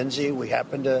senator, Lindsey, we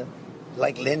happen to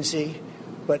like Lindsey.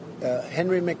 But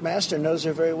Henry McMaster knows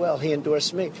her very well. He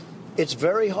endorsed me. It's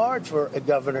very hard for a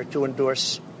governor to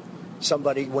endorse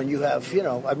somebody when you have,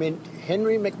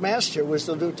 Henry McMaster was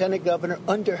the lieutenant governor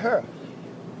under her,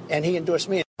 and he endorsed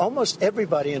me. Almost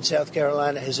everybody in South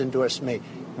Carolina has endorsed me.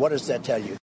 What does that tell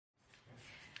you?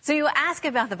 So you ask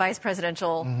about the vice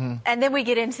presidential, and then we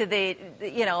get into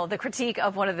the critique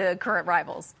of one of the current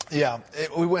rivals. Yeah,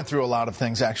 we went through a lot of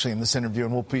things actually in this interview,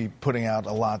 and we'll be putting out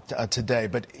a lot today.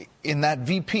 But in that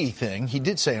VP thing, he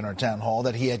did say in our town hall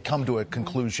that he had come to a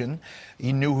conclusion.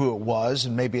 He knew who it was,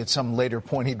 and maybe at some later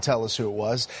point he'd tell us who it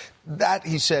was. That,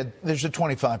 he said, there's a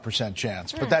 25%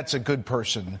 chance, but that's a good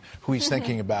person who he's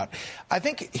thinking about. I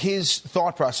think his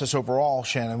thought process overall,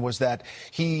 Shannon, was that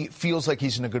he feels like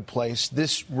he's in a good place.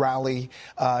 This rally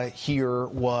here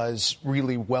was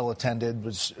really well attended,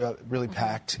 was really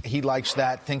packed. He likes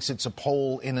that, thinks it's a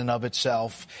poll in and of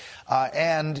itself.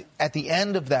 And at the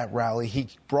end of that rally, he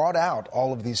brought out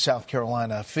all of these South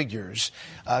Carolina figures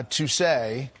to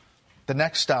say the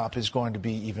next stop is going to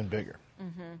be even bigger.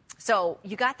 So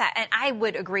you got that. And I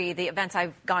would agree, the events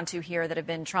I've gone to here that have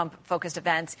been Trump-focused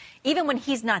events, even when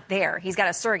he's not there, he's got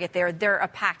a surrogate there, they're a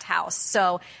packed house.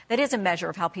 So that is a measure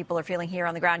of how people are feeling here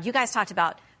on the ground. You guys talked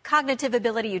about cognitive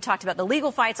ability. You talked about the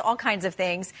legal fights, all kinds of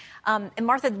things. And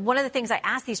Martha, one of the things I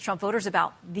asked these Trump voters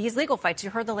about, these legal fights, you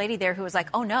heard the lady there who was like,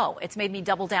 oh, no, it's made me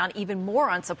double down even more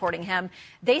on supporting him.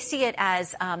 They see it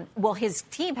as, his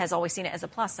team has always seen it as a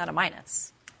plus, not a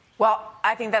minus. Well,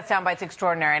 I think that soundbite's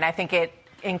extraordinary, and I think it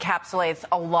encapsulates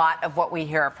a lot of what we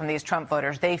hear from these Trump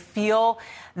voters. They feel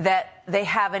that they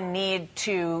have a need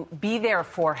to be there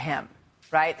for him,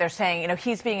 right? They're saying,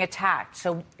 he's being attacked,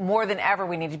 so more than ever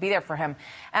we need to be there for him.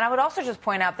 And I would also just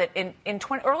point out that in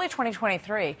early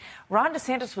 2023, Ron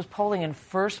DeSantis was polling in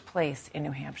first place in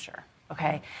New Hampshire.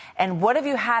 Okay. And what have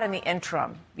you had in the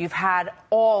interim? You've had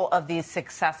all of these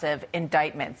successive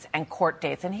indictments and court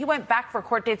dates. And he went back for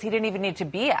court dates he didn't even need to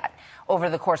be at over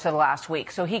the course of the last week.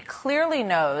 So he clearly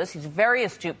knows, he's a very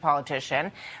astute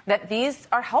politician, that these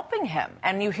are helping him.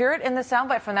 And you hear it in the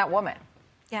soundbite from that woman.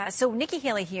 Yeah, so Nikki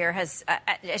Haley here has,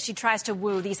 as she tries to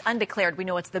woo these undeclared, we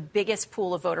know it's the biggest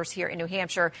pool of voters here in New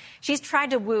Hampshire. She's tried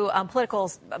to woo,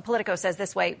 Politico says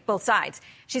this way, both sides.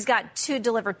 She's got to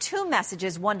deliver two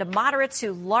messages, one to moderates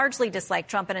who largely dislike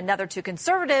Trump and another to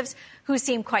conservatives who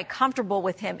seem quite comfortable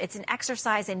with him. It's an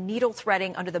exercise in needle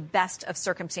threading under the best of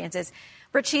circumstances.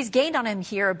 Britt, she's gained on him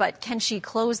here, but can she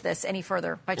close this any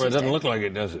further by Tuesday? Well, it doesn't look like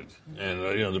it, does it?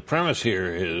 And, the premise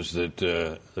here is that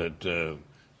the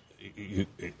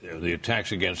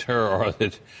attacks against her are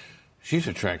that she's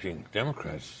attracting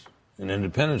Democrats and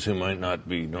independents who might not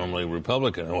be normally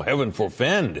Republican. Oh, heaven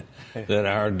forfend that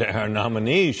our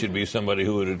nominee should be somebody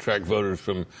who would attract voters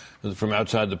from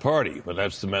outside the party. But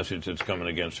that's the message that's coming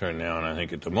against her now. And I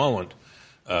think at the moment,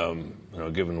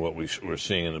 given what we're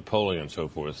seeing in the polling and so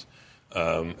forth,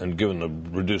 and given the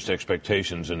reduced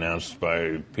expectations announced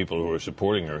by people who are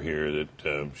supporting her here,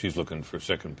 that she's looking for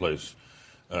second place.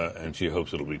 And she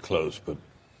hopes it'll be close, but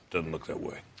it doesn't look that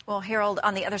way. Well, Harold,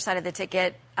 on the other side of the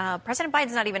ticket, President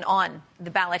Biden's not even on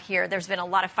the ballot here. There's been a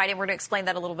lot of fighting. We're going to explain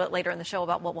that a little bit later in the show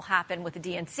about what will happen with the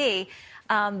DNC.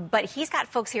 But he's got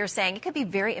folks here saying it could be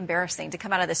very embarrassing to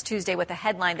come out of this Tuesday with a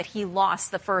headline that he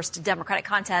lost the first Democratic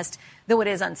contest, though it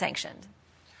is unsanctioned.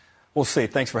 We'll see.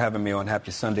 Thanks for having me on.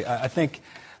 Happy Sunday. I think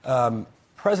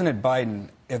President Biden,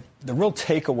 the real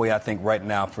takeaway, I think, right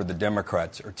now for the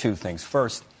Democrats are two things.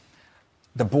 First,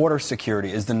 the border security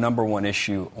is the number one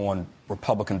issue on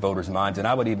Republican voters' minds, and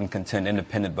I would even contend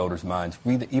independent voters' minds.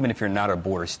 Even if you're not a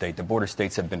border state, the border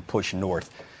states have been pushed north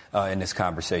in this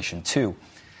conversation. Two,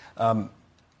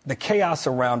 the chaos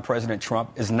around President Trump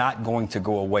is not going to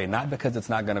go away, not because it's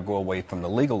not going to go away from the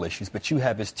legal issues, but you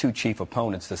have his two chief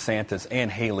opponents, DeSantis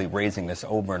and Haley, raising this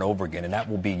over and over again, and that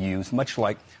will be used, much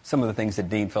like some of the things that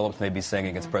Dean Phillips may be saying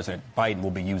against President Biden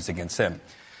will be used against him.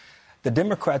 The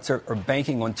Democrats are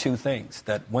banking on two things,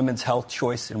 that women's health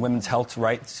choice and women's health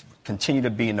rights continue to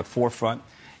be in the forefront,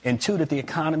 and two, that the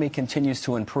economy continues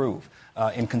to improve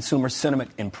and consumer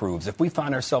sentiment improves. If we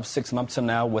find ourselves 6 months from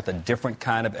now with a different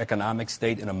kind of economic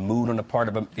state and a mood on the part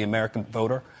of the American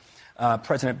voter,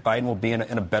 President Biden will be in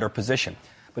a better position.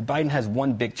 But Biden has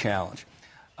one big challenge.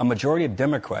 A majority of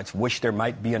Democrats wish there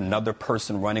might be another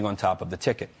person running on top of the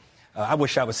ticket. I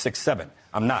wish I was 6'7".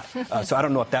 I'm not. So I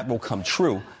don't know if that will come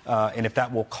true and if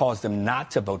that will cause them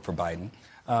not to vote for Biden.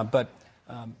 But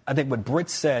I think what Britt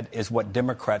said is what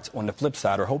Democrats on the flip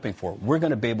side are hoping for. We're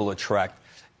going to be able to attract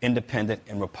independent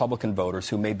and Republican voters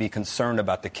who may be concerned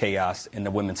about the chaos and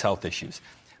the women's health issues.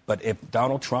 But if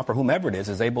Donald Trump or whomever it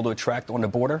is able to attract on the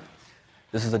border,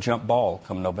 this is a jump ball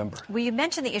come November. Well, you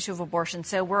mentioned the issue of abortion.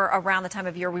 So we're around the time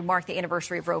of year we mark the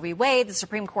anniversary of Roe v. Wade. The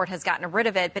Supreme Court has gotten rid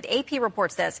of it. But AP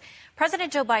reports this.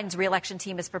 President Joe Biden's reelection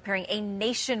team is preparing a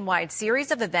nationwide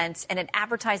series of events and an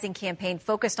advertising campaign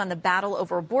focused on the battle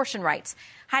over abortion rights,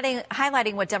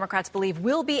 highlighting what Democrats believe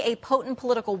will be a potent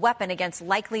political weapon against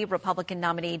likely Republican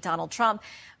nominee Donald Trump.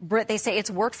 Britt, they say it's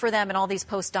worked for them in all these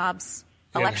post-Dobbs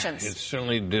elections. It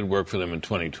certainly did work for them in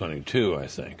 2022, I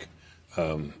think.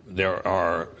 There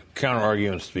are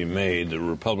counter-arguments to be made. The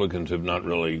Republicans have not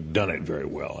really done it very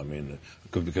well. I mean,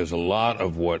 because a lot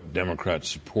of what Democrats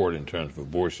support in terms of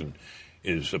abortion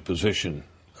is a position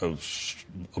of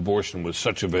abortion with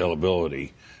such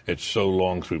availability, it's so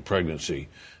long through pregnancy,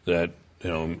 that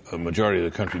a majority of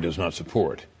the country does not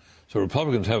support. So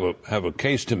Republicans have a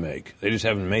case to make. They just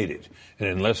haven't made it. And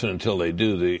unless and until they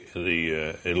do,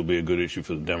 it'll be a good issue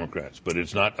for the Democrats. But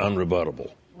it's not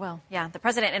unrebuttable. Well, yeah, the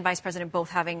president and vice president both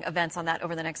having events on that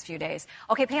over the next few days.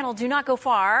 Okay, panel, do not go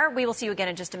far. We will see you again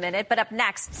in just a minute. But up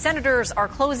next, senators are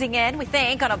closing in, we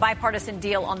think, on a bipartisan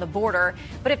deal on the border.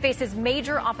 But it faces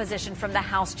major opposition from the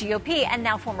House GOP. And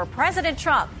now former President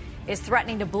Trump is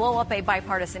threatening to blow up a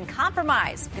bipartisan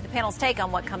compromise. Get the panel's take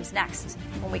on what comes next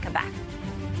when we come back.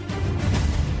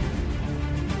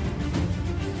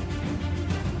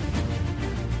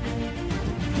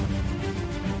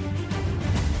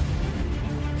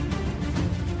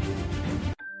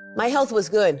 My health was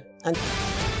good. Could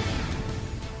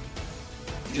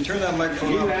you turn that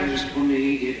microphone off, please? For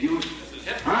me, if you,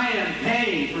 I am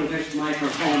paying for this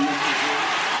microphone.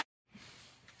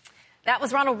 That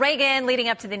was Ronald Reagan leading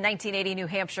up to the 1980 New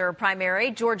Hampshire primary.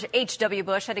 George H.W.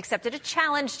 Bush had accepted a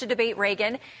challenge to debate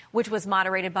Reagan, which was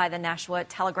moderated by the Nashua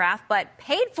Telegraph, but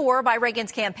paid for by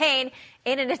Reagan's campaign.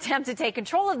 In an attempt to take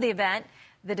control of the event,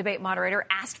 the debate moderator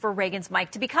asked for Reagan's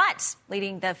mic to be cut,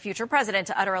 leading the future president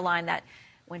to utter a line that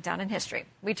went down in history.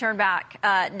 We turn back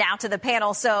now to the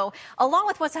panel. So along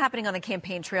with what's happening on the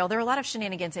campaign trail, there are a lot of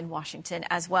shenanigans in Washington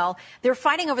as well. They're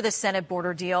fighting over the Senate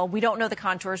border deal. We don't know the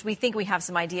contours. We think we have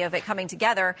some idea of it coming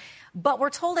together, but we're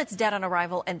told it's dead on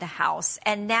arrival in the House.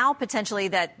 And now potentially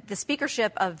that the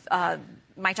speakership of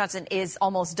Mike Johnson is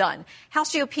almost done.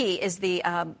 House GOP is the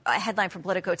headline from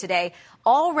Politico today,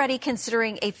 already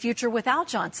considering a future without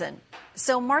Johnson.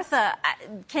 So, Martha,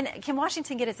 can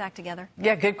Washington get its act together?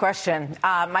 Yeah, good question.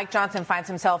 Mike Johnson finds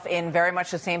himself in very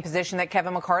much the same position that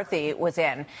Kevin McCarthy was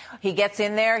in. He gets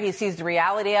in there. He sees the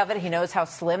reality of it. He knows how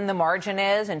slim the margin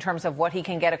is in terms of what he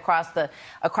can get across the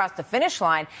finish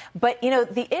line. But, you know,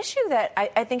 the issue that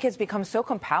I think has become so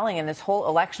compelling in this whole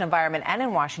election environment and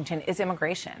in Washington is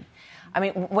immigration. I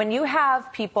mean, when you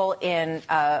have people in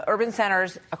urban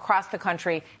centers across the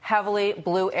country, heavily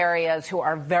blue areas who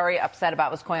are very upset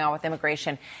about what's going on with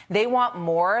immigration, they want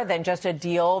more than just a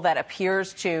deal that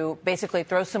appears to basically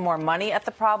throw some more money at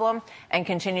the problem and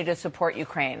continue to support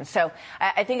Ukraine. So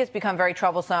I think it's become very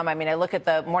troublesome. I mean, I look at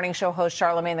the morning show host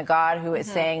Charlemagne the God, who is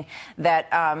saying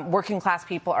that working class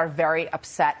people are very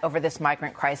upset over this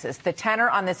migrant crisis. The tenor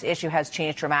on this issue has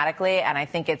changed dramatically, and I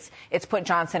think it's put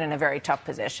Johnson in a very tough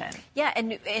position. Yeah,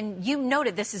 and you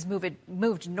noted this has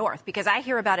moved north, because I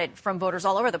hear about it from voters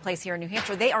all over the place here in New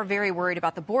Hampshire. They are very worried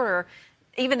about the border.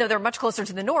 Even though they're much closer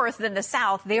to the north than the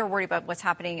south, they are worried about what's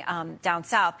happening down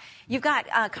south. You've got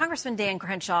Congressman Dan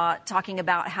Crenshaw talking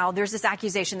about how there's this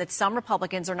accusation that some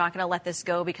Republicans are not going to let this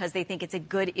go because they think it's a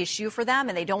good issue for them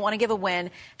and they don't want to give a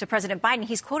win to President Biden.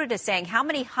 He's quoted as saying, how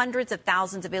many hundreds of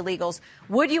thousands of illegals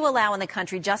would you allow in the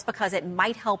country just because it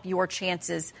might help your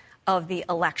chances of the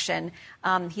election?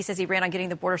 He says he ran on getting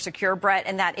the border secure, Brett,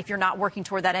 and that if you're not working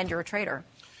toward that end, you're a traitor.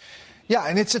 Yeah,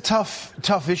 and it's a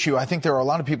tough issue. I think there are a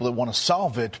lot of people that want to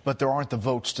solve it, but there aren't the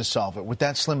votes to solve it. With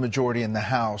that slim majority in the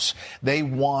House, they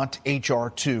want H.R.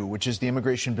 2, which is the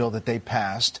immigration bill that they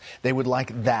passed. They would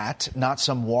like that, not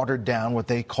some watered down, what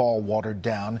they call watered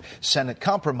down, Senate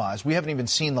compromise. We haven't even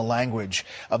seen the language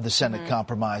of the Senate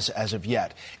compromise as of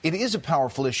yet. It is a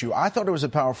powerful issue. I thought it was a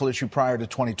powerful issue prior to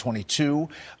 2022.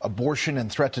 Abortion and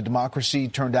threat to democracy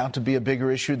turned out to be a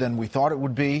bigger issue than we thought it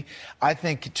would be. I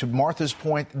think, to Martha's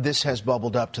point, this has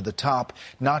bubbled up to the top,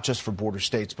 not just for border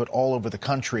states, but all over the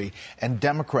country. And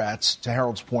Democrats, to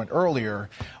Harold's point earlier,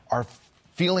 are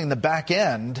feeling the back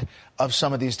end of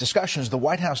some of these discussions. The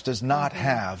White House does not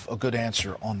have a good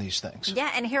answer on these things.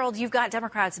 Yeah, and Harold, you've got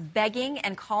Democrats begging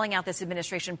and calling out this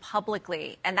administration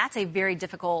publicly, and that's a very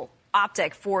difficult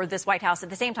optic for this White House.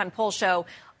 At the same time, polls show,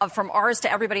 from ours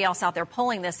to everybody else out there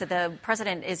polling this, that the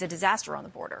president is a disaster on the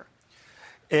border.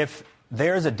 If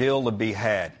there's a deal to be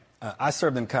had, I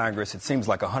served in Congress, it seems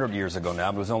like 100 years ago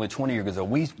now, but it was only 20 years ago.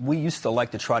 We used to like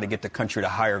to try to get the country to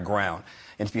higher ground.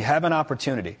 And if you have an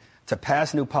opportunity to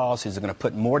pass new policies that are going to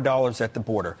put more dollars at the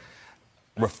border,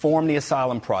 reform the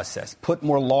asylum process, put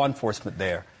more law enforcement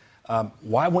there,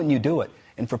 why wouldn't you do it?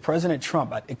 And for President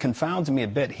Trump, it confounds me a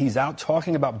bit. He's out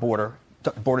talking about border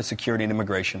security and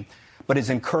immigration, but is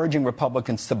encouraging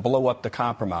Republicans to blow up the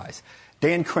compromise.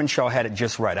 Dan Crenshaw had it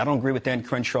just right. I don't agree with Dan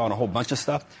Crenshaw on a whole bunch of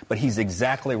stuff, but he's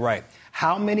exactly right.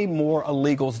 How many more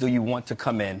illegals do you want to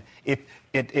come in if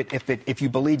you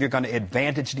believe you're going to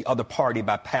advantage the other party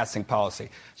by passing policy?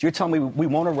 So you're telling me we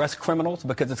won't arrest criminals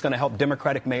because it's going to help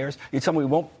Democratic mayors? You're telling me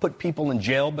we won't put people in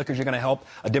jail because you're going to help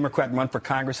a Democrat run for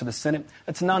Congress or the Senate?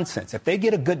 That's nonsense. If they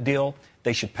get a good deal,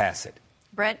 they should pass it.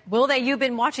 Brett, you've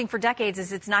been watching for decades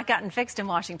as it's not gotten fixed in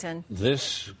Washington.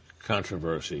 This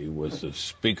controversy with the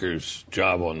Speaker's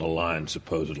job on the line,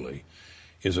 supposedly,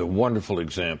 is a wonderful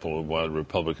example of why the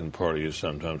Republican Party is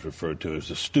sometimes referred to as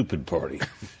the stupid party.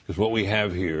 Because what we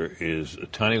have here is a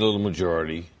tiny little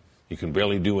majority. You can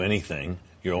barely do anything.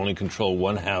 You only control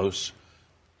one house.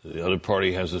 The other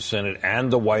party has the Senate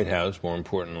and the White House, more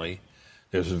importantly.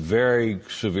 There's very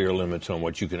severe limits on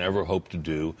what you can ever hope to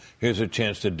do. Here's a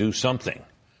chance to do something,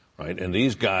 right? And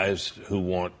these guys who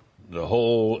want the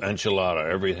whole enchilada,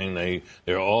 everything,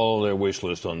 they're all their wish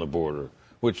list on the border,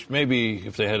 which maybe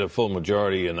if they had a full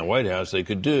majority in the White House, they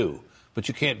could do. But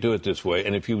you can't do it this way.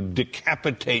 And if you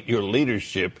decapitate your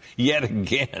leadership yet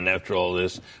again after all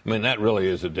this, I mean, that really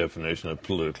is a definition of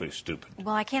politically stupid.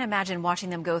 Well, I can't imagine watching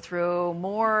them go through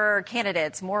more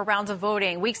candidates, more rounds of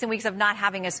voting, weeks and weeks of not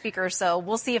having a speaker. So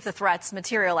we'll see if the threats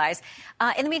materialize.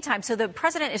 In the meantime, so the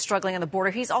president is struggling on the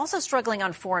border. He's also struggling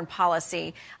on foreign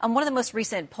policy. One of the most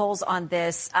recent polls on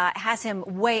this has him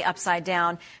way upside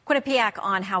down. Quinnipiac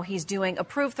on how he's doing.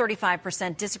 Approve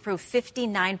 35%, disapprove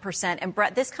 59%. And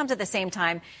Brett, this comes at the same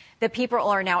time that people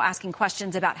are now asking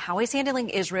questions about how he's handling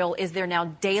Israel. Is there now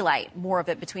daylight, more of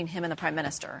it, between him and the prime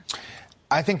minister?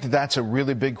 I think that that's a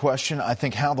really big question. I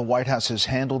think how the White House has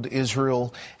handled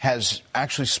Israel has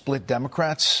actually split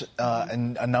Democrats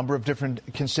in a number of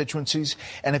different constituencies.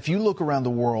 And if you look around the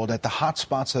world at the hot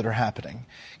spots that are happening,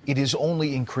 it is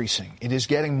only increasing. It is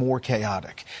getting more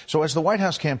chaotic. So as the White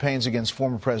House campaigns against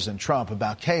former President Trump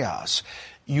about chaos,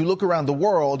 you look around the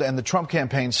world and the Trump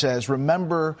campaign says,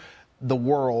 remember the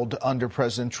world under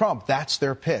President Trump. That's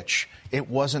their pitch. It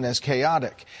wasn't as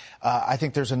chaotic. I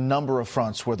think there's a number of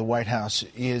fronts where the White House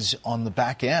is on the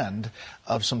back end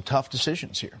of some tough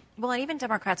decisions here. Well, and even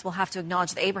Democrats will have to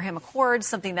acknowledge the Abraham Accords,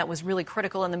 something that was really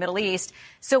critical in the Middle East.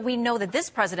 So we know that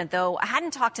this president, though,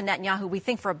 hadn't talked to Netanyahu, we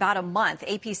think, for about a month.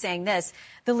 AP saying this: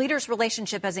 the leaders'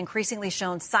 relationship has increasingly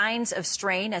shown signs of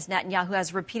strain as Netanyahu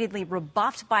has repeatedly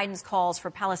rebuffed Biden's calls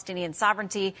for Palestinian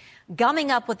sovereignty,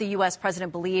 gumming up what the U.S.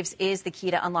 president believes is the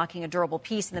key to unlocking a durable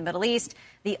peace in the Middle East.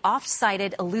 The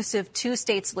oft-cited elusive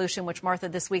two-state solution, which, Martha,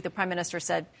 this week the prime minister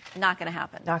said not going to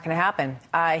happen. Not going to happen.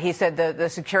 He said the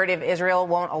security of Israel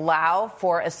won't allow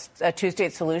for a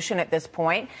two-state solution at this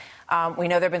point. We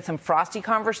know there have been some frosty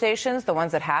conversations, the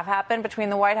ones that have happened between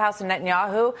the White House and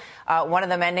Netanyahu. One of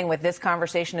them ending with this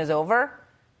conversation is over,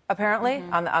 apparently,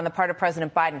 on the part of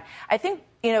President Biden. I think,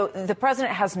 the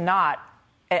president has not,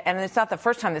 and it's not the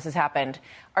first time this has happened,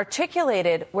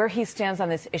 articulated where he stands on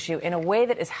this issue in a way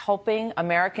that is helping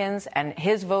Americans and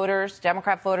his voters,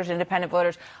 Democrat voters, independent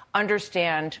voters,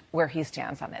 understand where he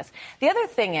stands on this. The other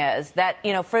thing is that,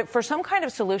 for some kind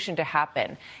of solution to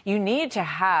happen, you need to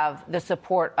have the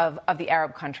support of the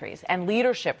Arab countries and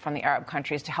leadership from the Arab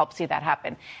countries to help see that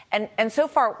happen. And so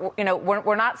far,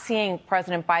 we're not seeing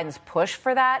President Biden's push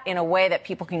for that in a way that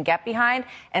people can get behind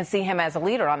and see him as a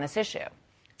leader on this issue.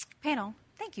 Panel,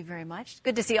 thank you very much.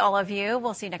 Good to see all of you.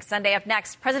 We'll see you next Sunday. Up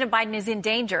next, President Biden is in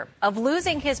danger of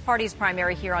losing his party's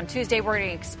primary here on Tuesday. We're going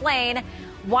to explain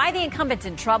why the incumbent's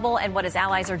in trouble and what his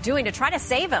allies are doing to try to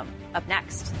save him. Up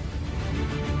next.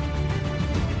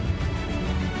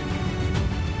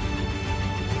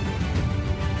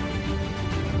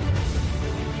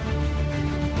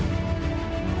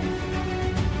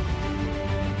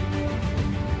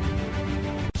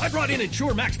 I brought in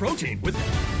Ensure Max Protein with...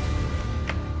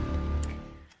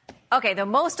 Okay, though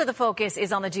most of the focus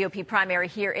is on the GOP primary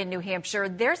here in New Hampshire,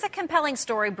 there's a compelling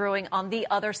story brewing on the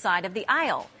other side of the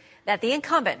aisle, that the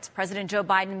incumbent, President Joe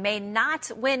Biden, may not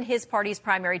win his party's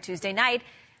primary Tuesday night.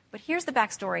 But here's the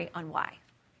backstory on why.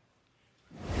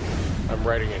 I'm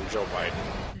writing in Joe Biden.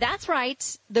 That's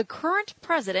right. The current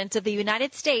president of the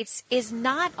United States is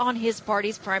not on his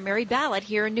party's primary ballot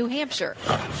here in New Hampshire.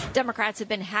 Democrats have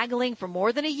been haggling for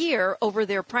more than a year over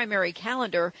their primary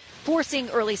calendar, forcing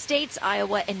early states,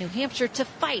 Iowa and New Hampshire, to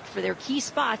fight for their key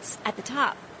spots at the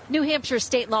top. New Hampshire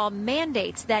state law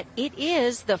mandates that it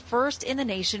is the first in the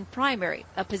nation primary,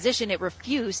 a position it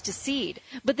refused to cede.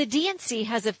 But the DNC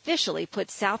has officially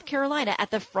put South Carolina at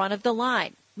the front of the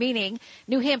line, meaning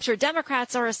New Hampshire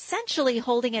Democrats are essentially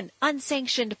holding an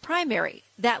unsanctioned primary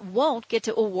that won't get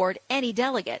to award any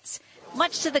delegates,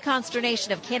 much to the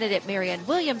consternation of candidate Marianne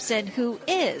Williamson, who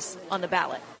is on the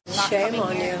ballot. Shame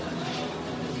on you.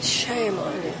 Shame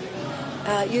on you.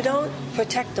 You don't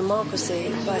protect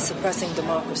democracy by suppressing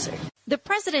democracy. The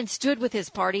president stood with his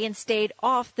party and stayed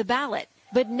off the ballot.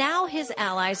 But now his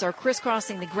allies are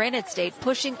crisscrossing the Granite State,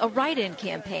 pushing a write-in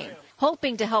campaign,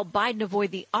 hoping to help Biden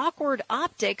avoid the awkward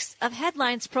optics of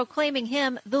headlines proclaiming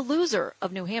him the loser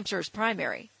of New Hampshire's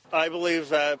primary. I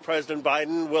believe President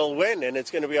Biden will win, and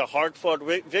it's going to be a hard-fought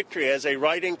victory. As a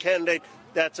write-in candidate,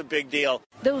 that's a big deal.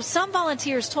 Though some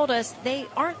volunteers told us they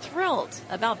aren't thrilled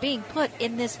about being put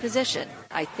in this position.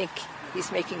 I think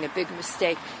he's making a big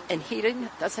mistake, and he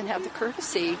doesn't have the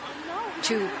courtesy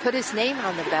to put his name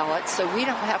on the ballot, so we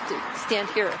don't have to stand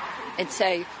here and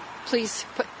say, please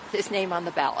put his name on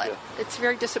the ballot. It's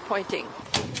very disappointing.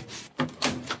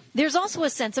 There's also a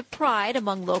sense of pride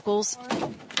among locals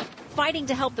fighting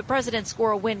to help the president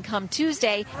score a win come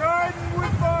Tuesday,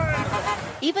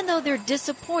 even though they're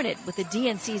disappointed with the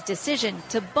DNC's decision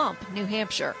to bump New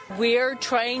Hampshire. We're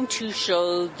trying to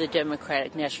show the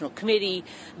Democratic National Committee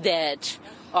that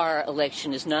our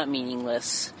election is not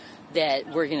meaningless,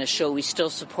 that we're going to show we still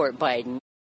support Biden.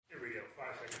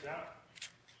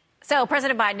 So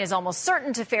President Biden is almost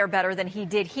certain to fare better than he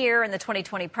did here in the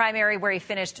 2020 primary, where he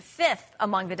finished 5th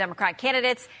among the Democrat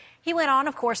candidates. He went on,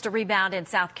 of course, to rebound in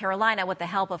South Carolina with the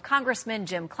help of Congressman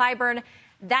Jim Clyburn.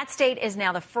 That state is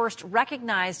now the first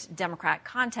recognized Democrat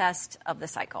contest of the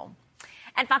cycle.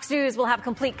 And Fox News will have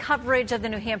complete coverage of the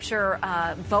New Hampshire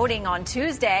voting on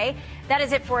Tuesday. That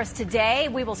is it for us today.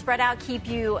 We will spread out, keep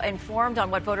you informed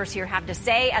on what voters here have to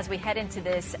say as we head into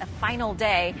this final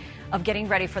day of getting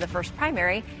ready for the first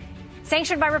primary.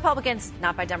 Sanctioned by Republicans,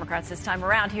 not by Democrats this time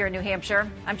around here in New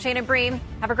Hampshire. I'm Shana Bream.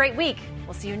 Have a great week.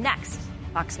 We'll see you next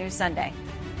Fox News Sunday.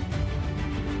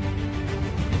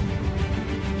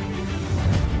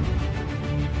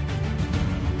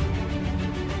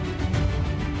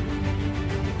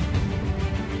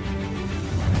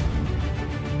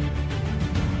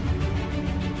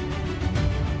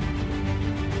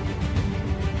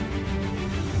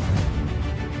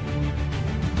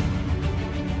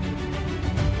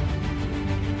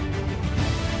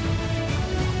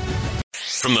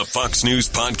 From the Fox News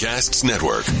Podcasts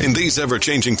Network. In these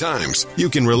ever-changing times, you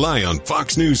can rely on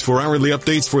Fox News for hourly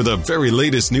updates for the very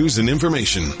latest news and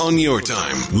information on your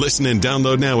time. Listen and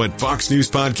download now at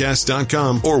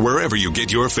foxnewspodcast.com or wherever you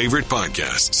get your favorite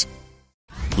podcasts.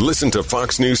 Listen to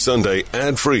Fox News Sunday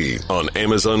ad-free on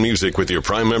Amazon Music with your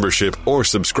Prime membership or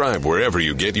subscribe wherever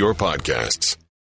you get your podcasts.